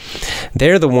opinion.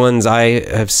 They're the ones I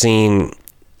have seen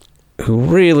who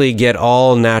really get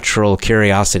all natural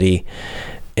curiosity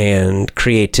and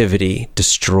creativity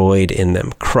destroyed in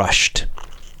them, crushed.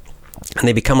 And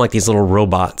they become like these little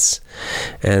robots.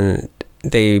 And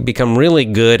they become really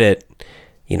good at,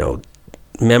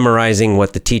 memorizing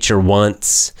what the teacher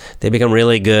wants. They become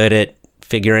really good at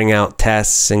figuring out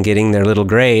tests and getting their little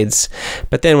grades.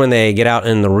 But then when they get out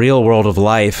in the real world of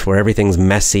life where everything's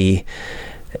messy,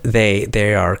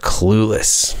 they are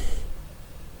clueless.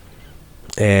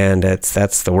 And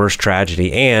that's the worst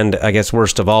tragedy. And I guess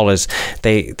worst of all is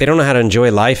they don't know how to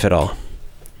enjoy life at all.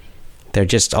 They're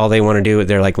just, all they want to do,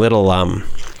 they're like little,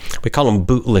 we call them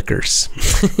bootlickers.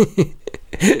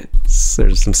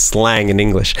 There's some slang in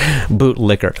English.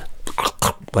 Bootlicker.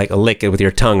 Like a lick with your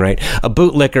tongue, right? A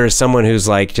bootlicker is someone who's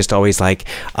like, just always like,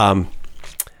 kind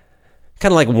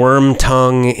of like worm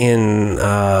tongue in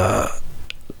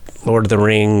Lord of the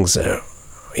Rings.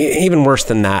 Even worse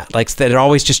than that. Like, they're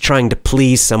always just trying to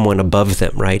please someone above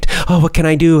them, right? Oh, what can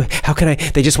I do? How can I?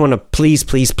 They just want to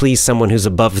please someone who's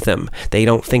above them. They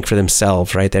don't think for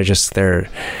themselves, right? They're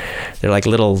like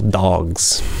little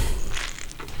dogs.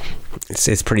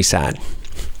 It's pretty sad.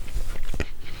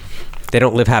 They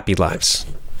don't live happy lives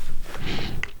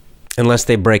unless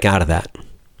they break out of that.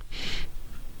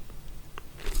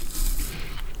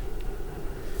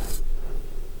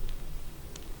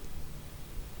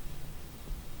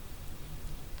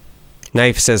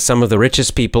 Knife says some of the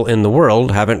richest people in the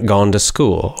world haven't gone to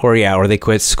school, or they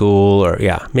quit school, or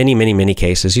many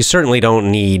cases. You certainly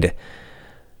don't need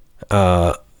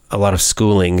a lot of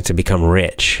schooling to become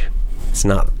rich. It's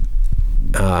not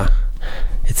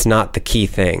the key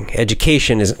thing.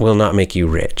 Education will not make you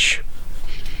rich.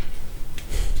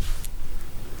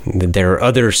 There are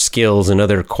other skills and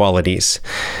other qualities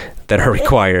that are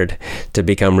required to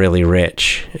become really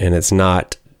rich, and it's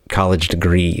not college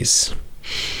degrees.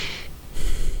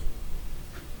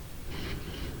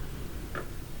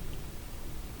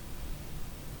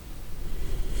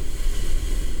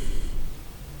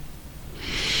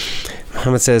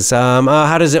 It says,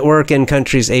 how does it work in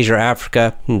countries, Asia or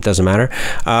Africa? It doesn't matter.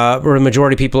 Where the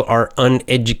majority of people are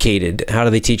uneducated. How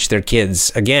do they teach their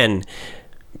kids? Again,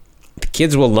 the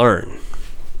kids will learn.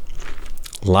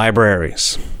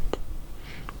 Libraries.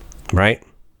 Right?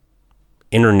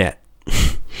 Internet.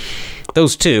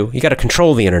 Those two, you got to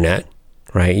control the internet.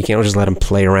 Right? You can't just let them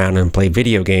play around and play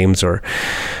video games or,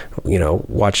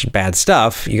 watch bad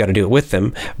stuff. You got to do it with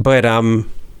them. But,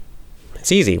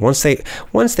 it's easy. Once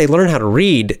they learn how to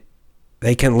read,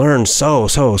 they can learn so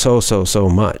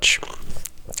much.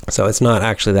 So it's not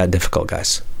actually that difficult,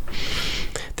 guys.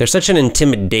 There's such an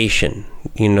intimidation.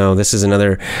 This is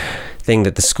another thing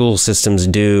that the school systems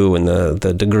do, and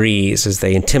the degrees, is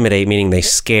they intimidate, meaning they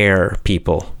scare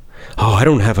people. Oh, I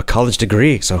don't have a college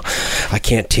degree, so I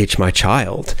can't teach my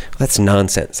child. That's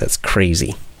nonsense. That's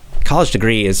crazy. College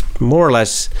degree is more or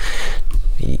less,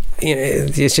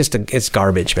 it's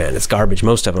garbage, man. It's garbage.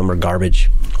 Most of them are garbage.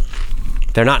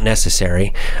 They're not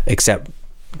necessary, except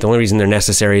the only reason they're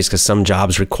necessary is because some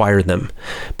jobs require them,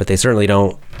 but they certainly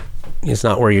don't. It's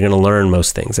not where you're going to learn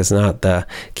most things. It's not the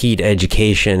key to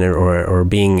education or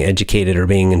being educated or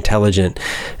being intelligent.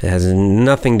 It has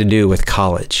nothing to do with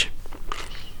college.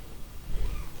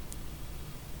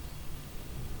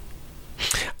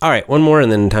 All right, one more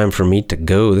and then time for me to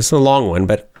go. This is a long one,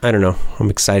 but I don't know. I'm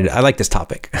excited. I like this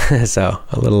topic, so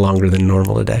a little longer than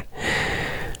normal today.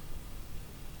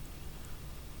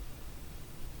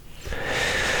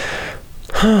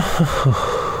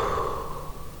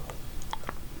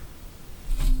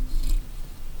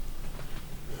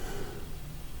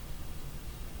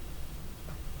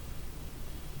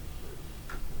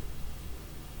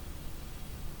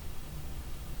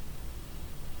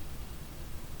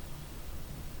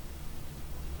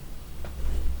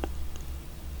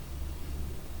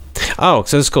 Oh,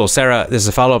 so this is cool. Sarah, this is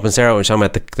a follow-up on Sarah, which I'm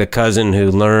talking about the cousin who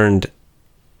learned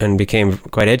and became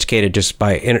quite educated just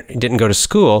by, didn't go to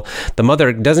school. The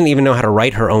mother doesn't even know how to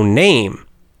write her own name,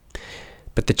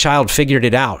 but the child figured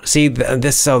it out. See,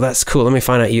 so that's cool. Let me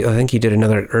find out. I think you did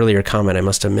another earlier comment I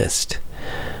must have missed.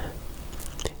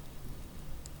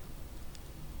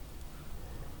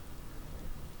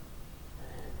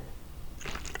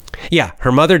 Yeah,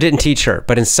 her mother didn't teach her,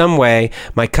 but in some way,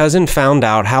 my cousin found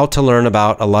out how to learn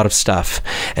about a lot of stuff.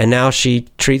 And now she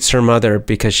treats her mother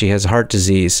because she has heart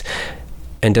disease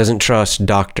and doesn't trust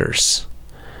doctors.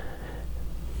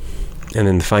 And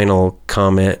then the final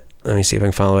comment, let me see if I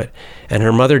can follow it. And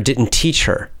her mother didn't teach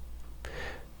her.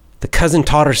 The cousin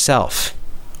taught herself,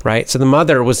 right? So the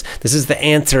mother this is the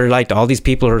answer, like, to all these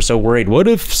people who are so worried. What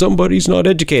if somebody's not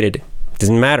educated?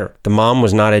 Doesn't matter. The mom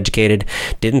was not educated,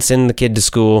 didn't send the kid to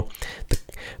school,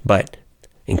 but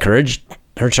encouraged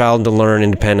her child to learn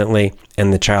independently,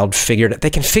 and the child they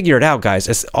can figure it out,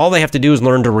 guys. All they have to do is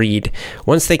learn to read.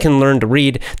 Once they can learn to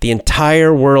read, the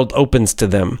entire world opens to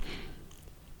them.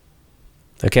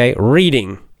 Okay?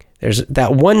 Reading. There's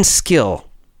that one skill,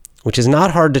 which is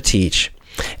not hard to teach.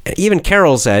 Even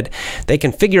Carol said they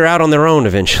can figure out on their own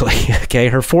eventually. Okay?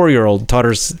 Her 4-year-old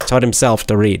taught himself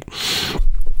to read.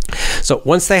 So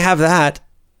once they have that,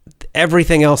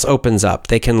 everything else opens up.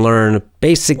 They can learn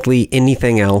basically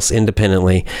anything else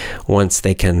independently once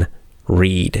they can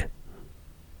read.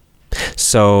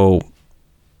 So,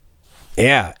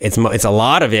 yeah, it's a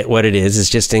lot of it. What it is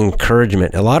just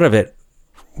encouragement. A lot of it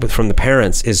from the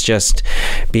parents is just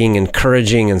being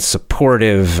encouraging and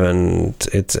supportive, and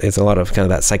it's a lot of kind of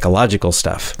that psychological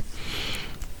stuff.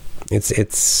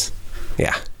 It's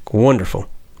wonderful.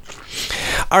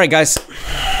 All right, guys.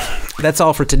 That's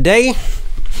all for today.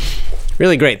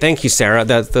 Really great. Thank you, Sarah.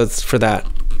 That's for that.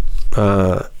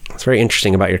 It's very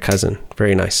interesting about your cousin.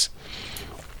 Very nice.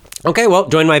 Okay, well,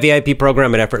 join my VIP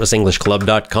program at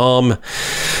effortlessenglishclub.com.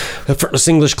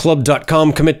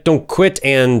 Effortlessenglishclub.com. Commit, don't quit.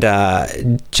 And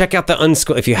check out the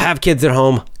unschool. If you have kids at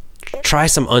home, try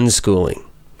some unschooling.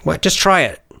 Just try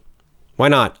it. Why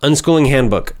not? Unschooling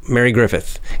Handbook. Mary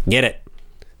Griffith. Get it.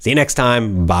 See you next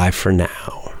time. Bye for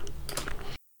now.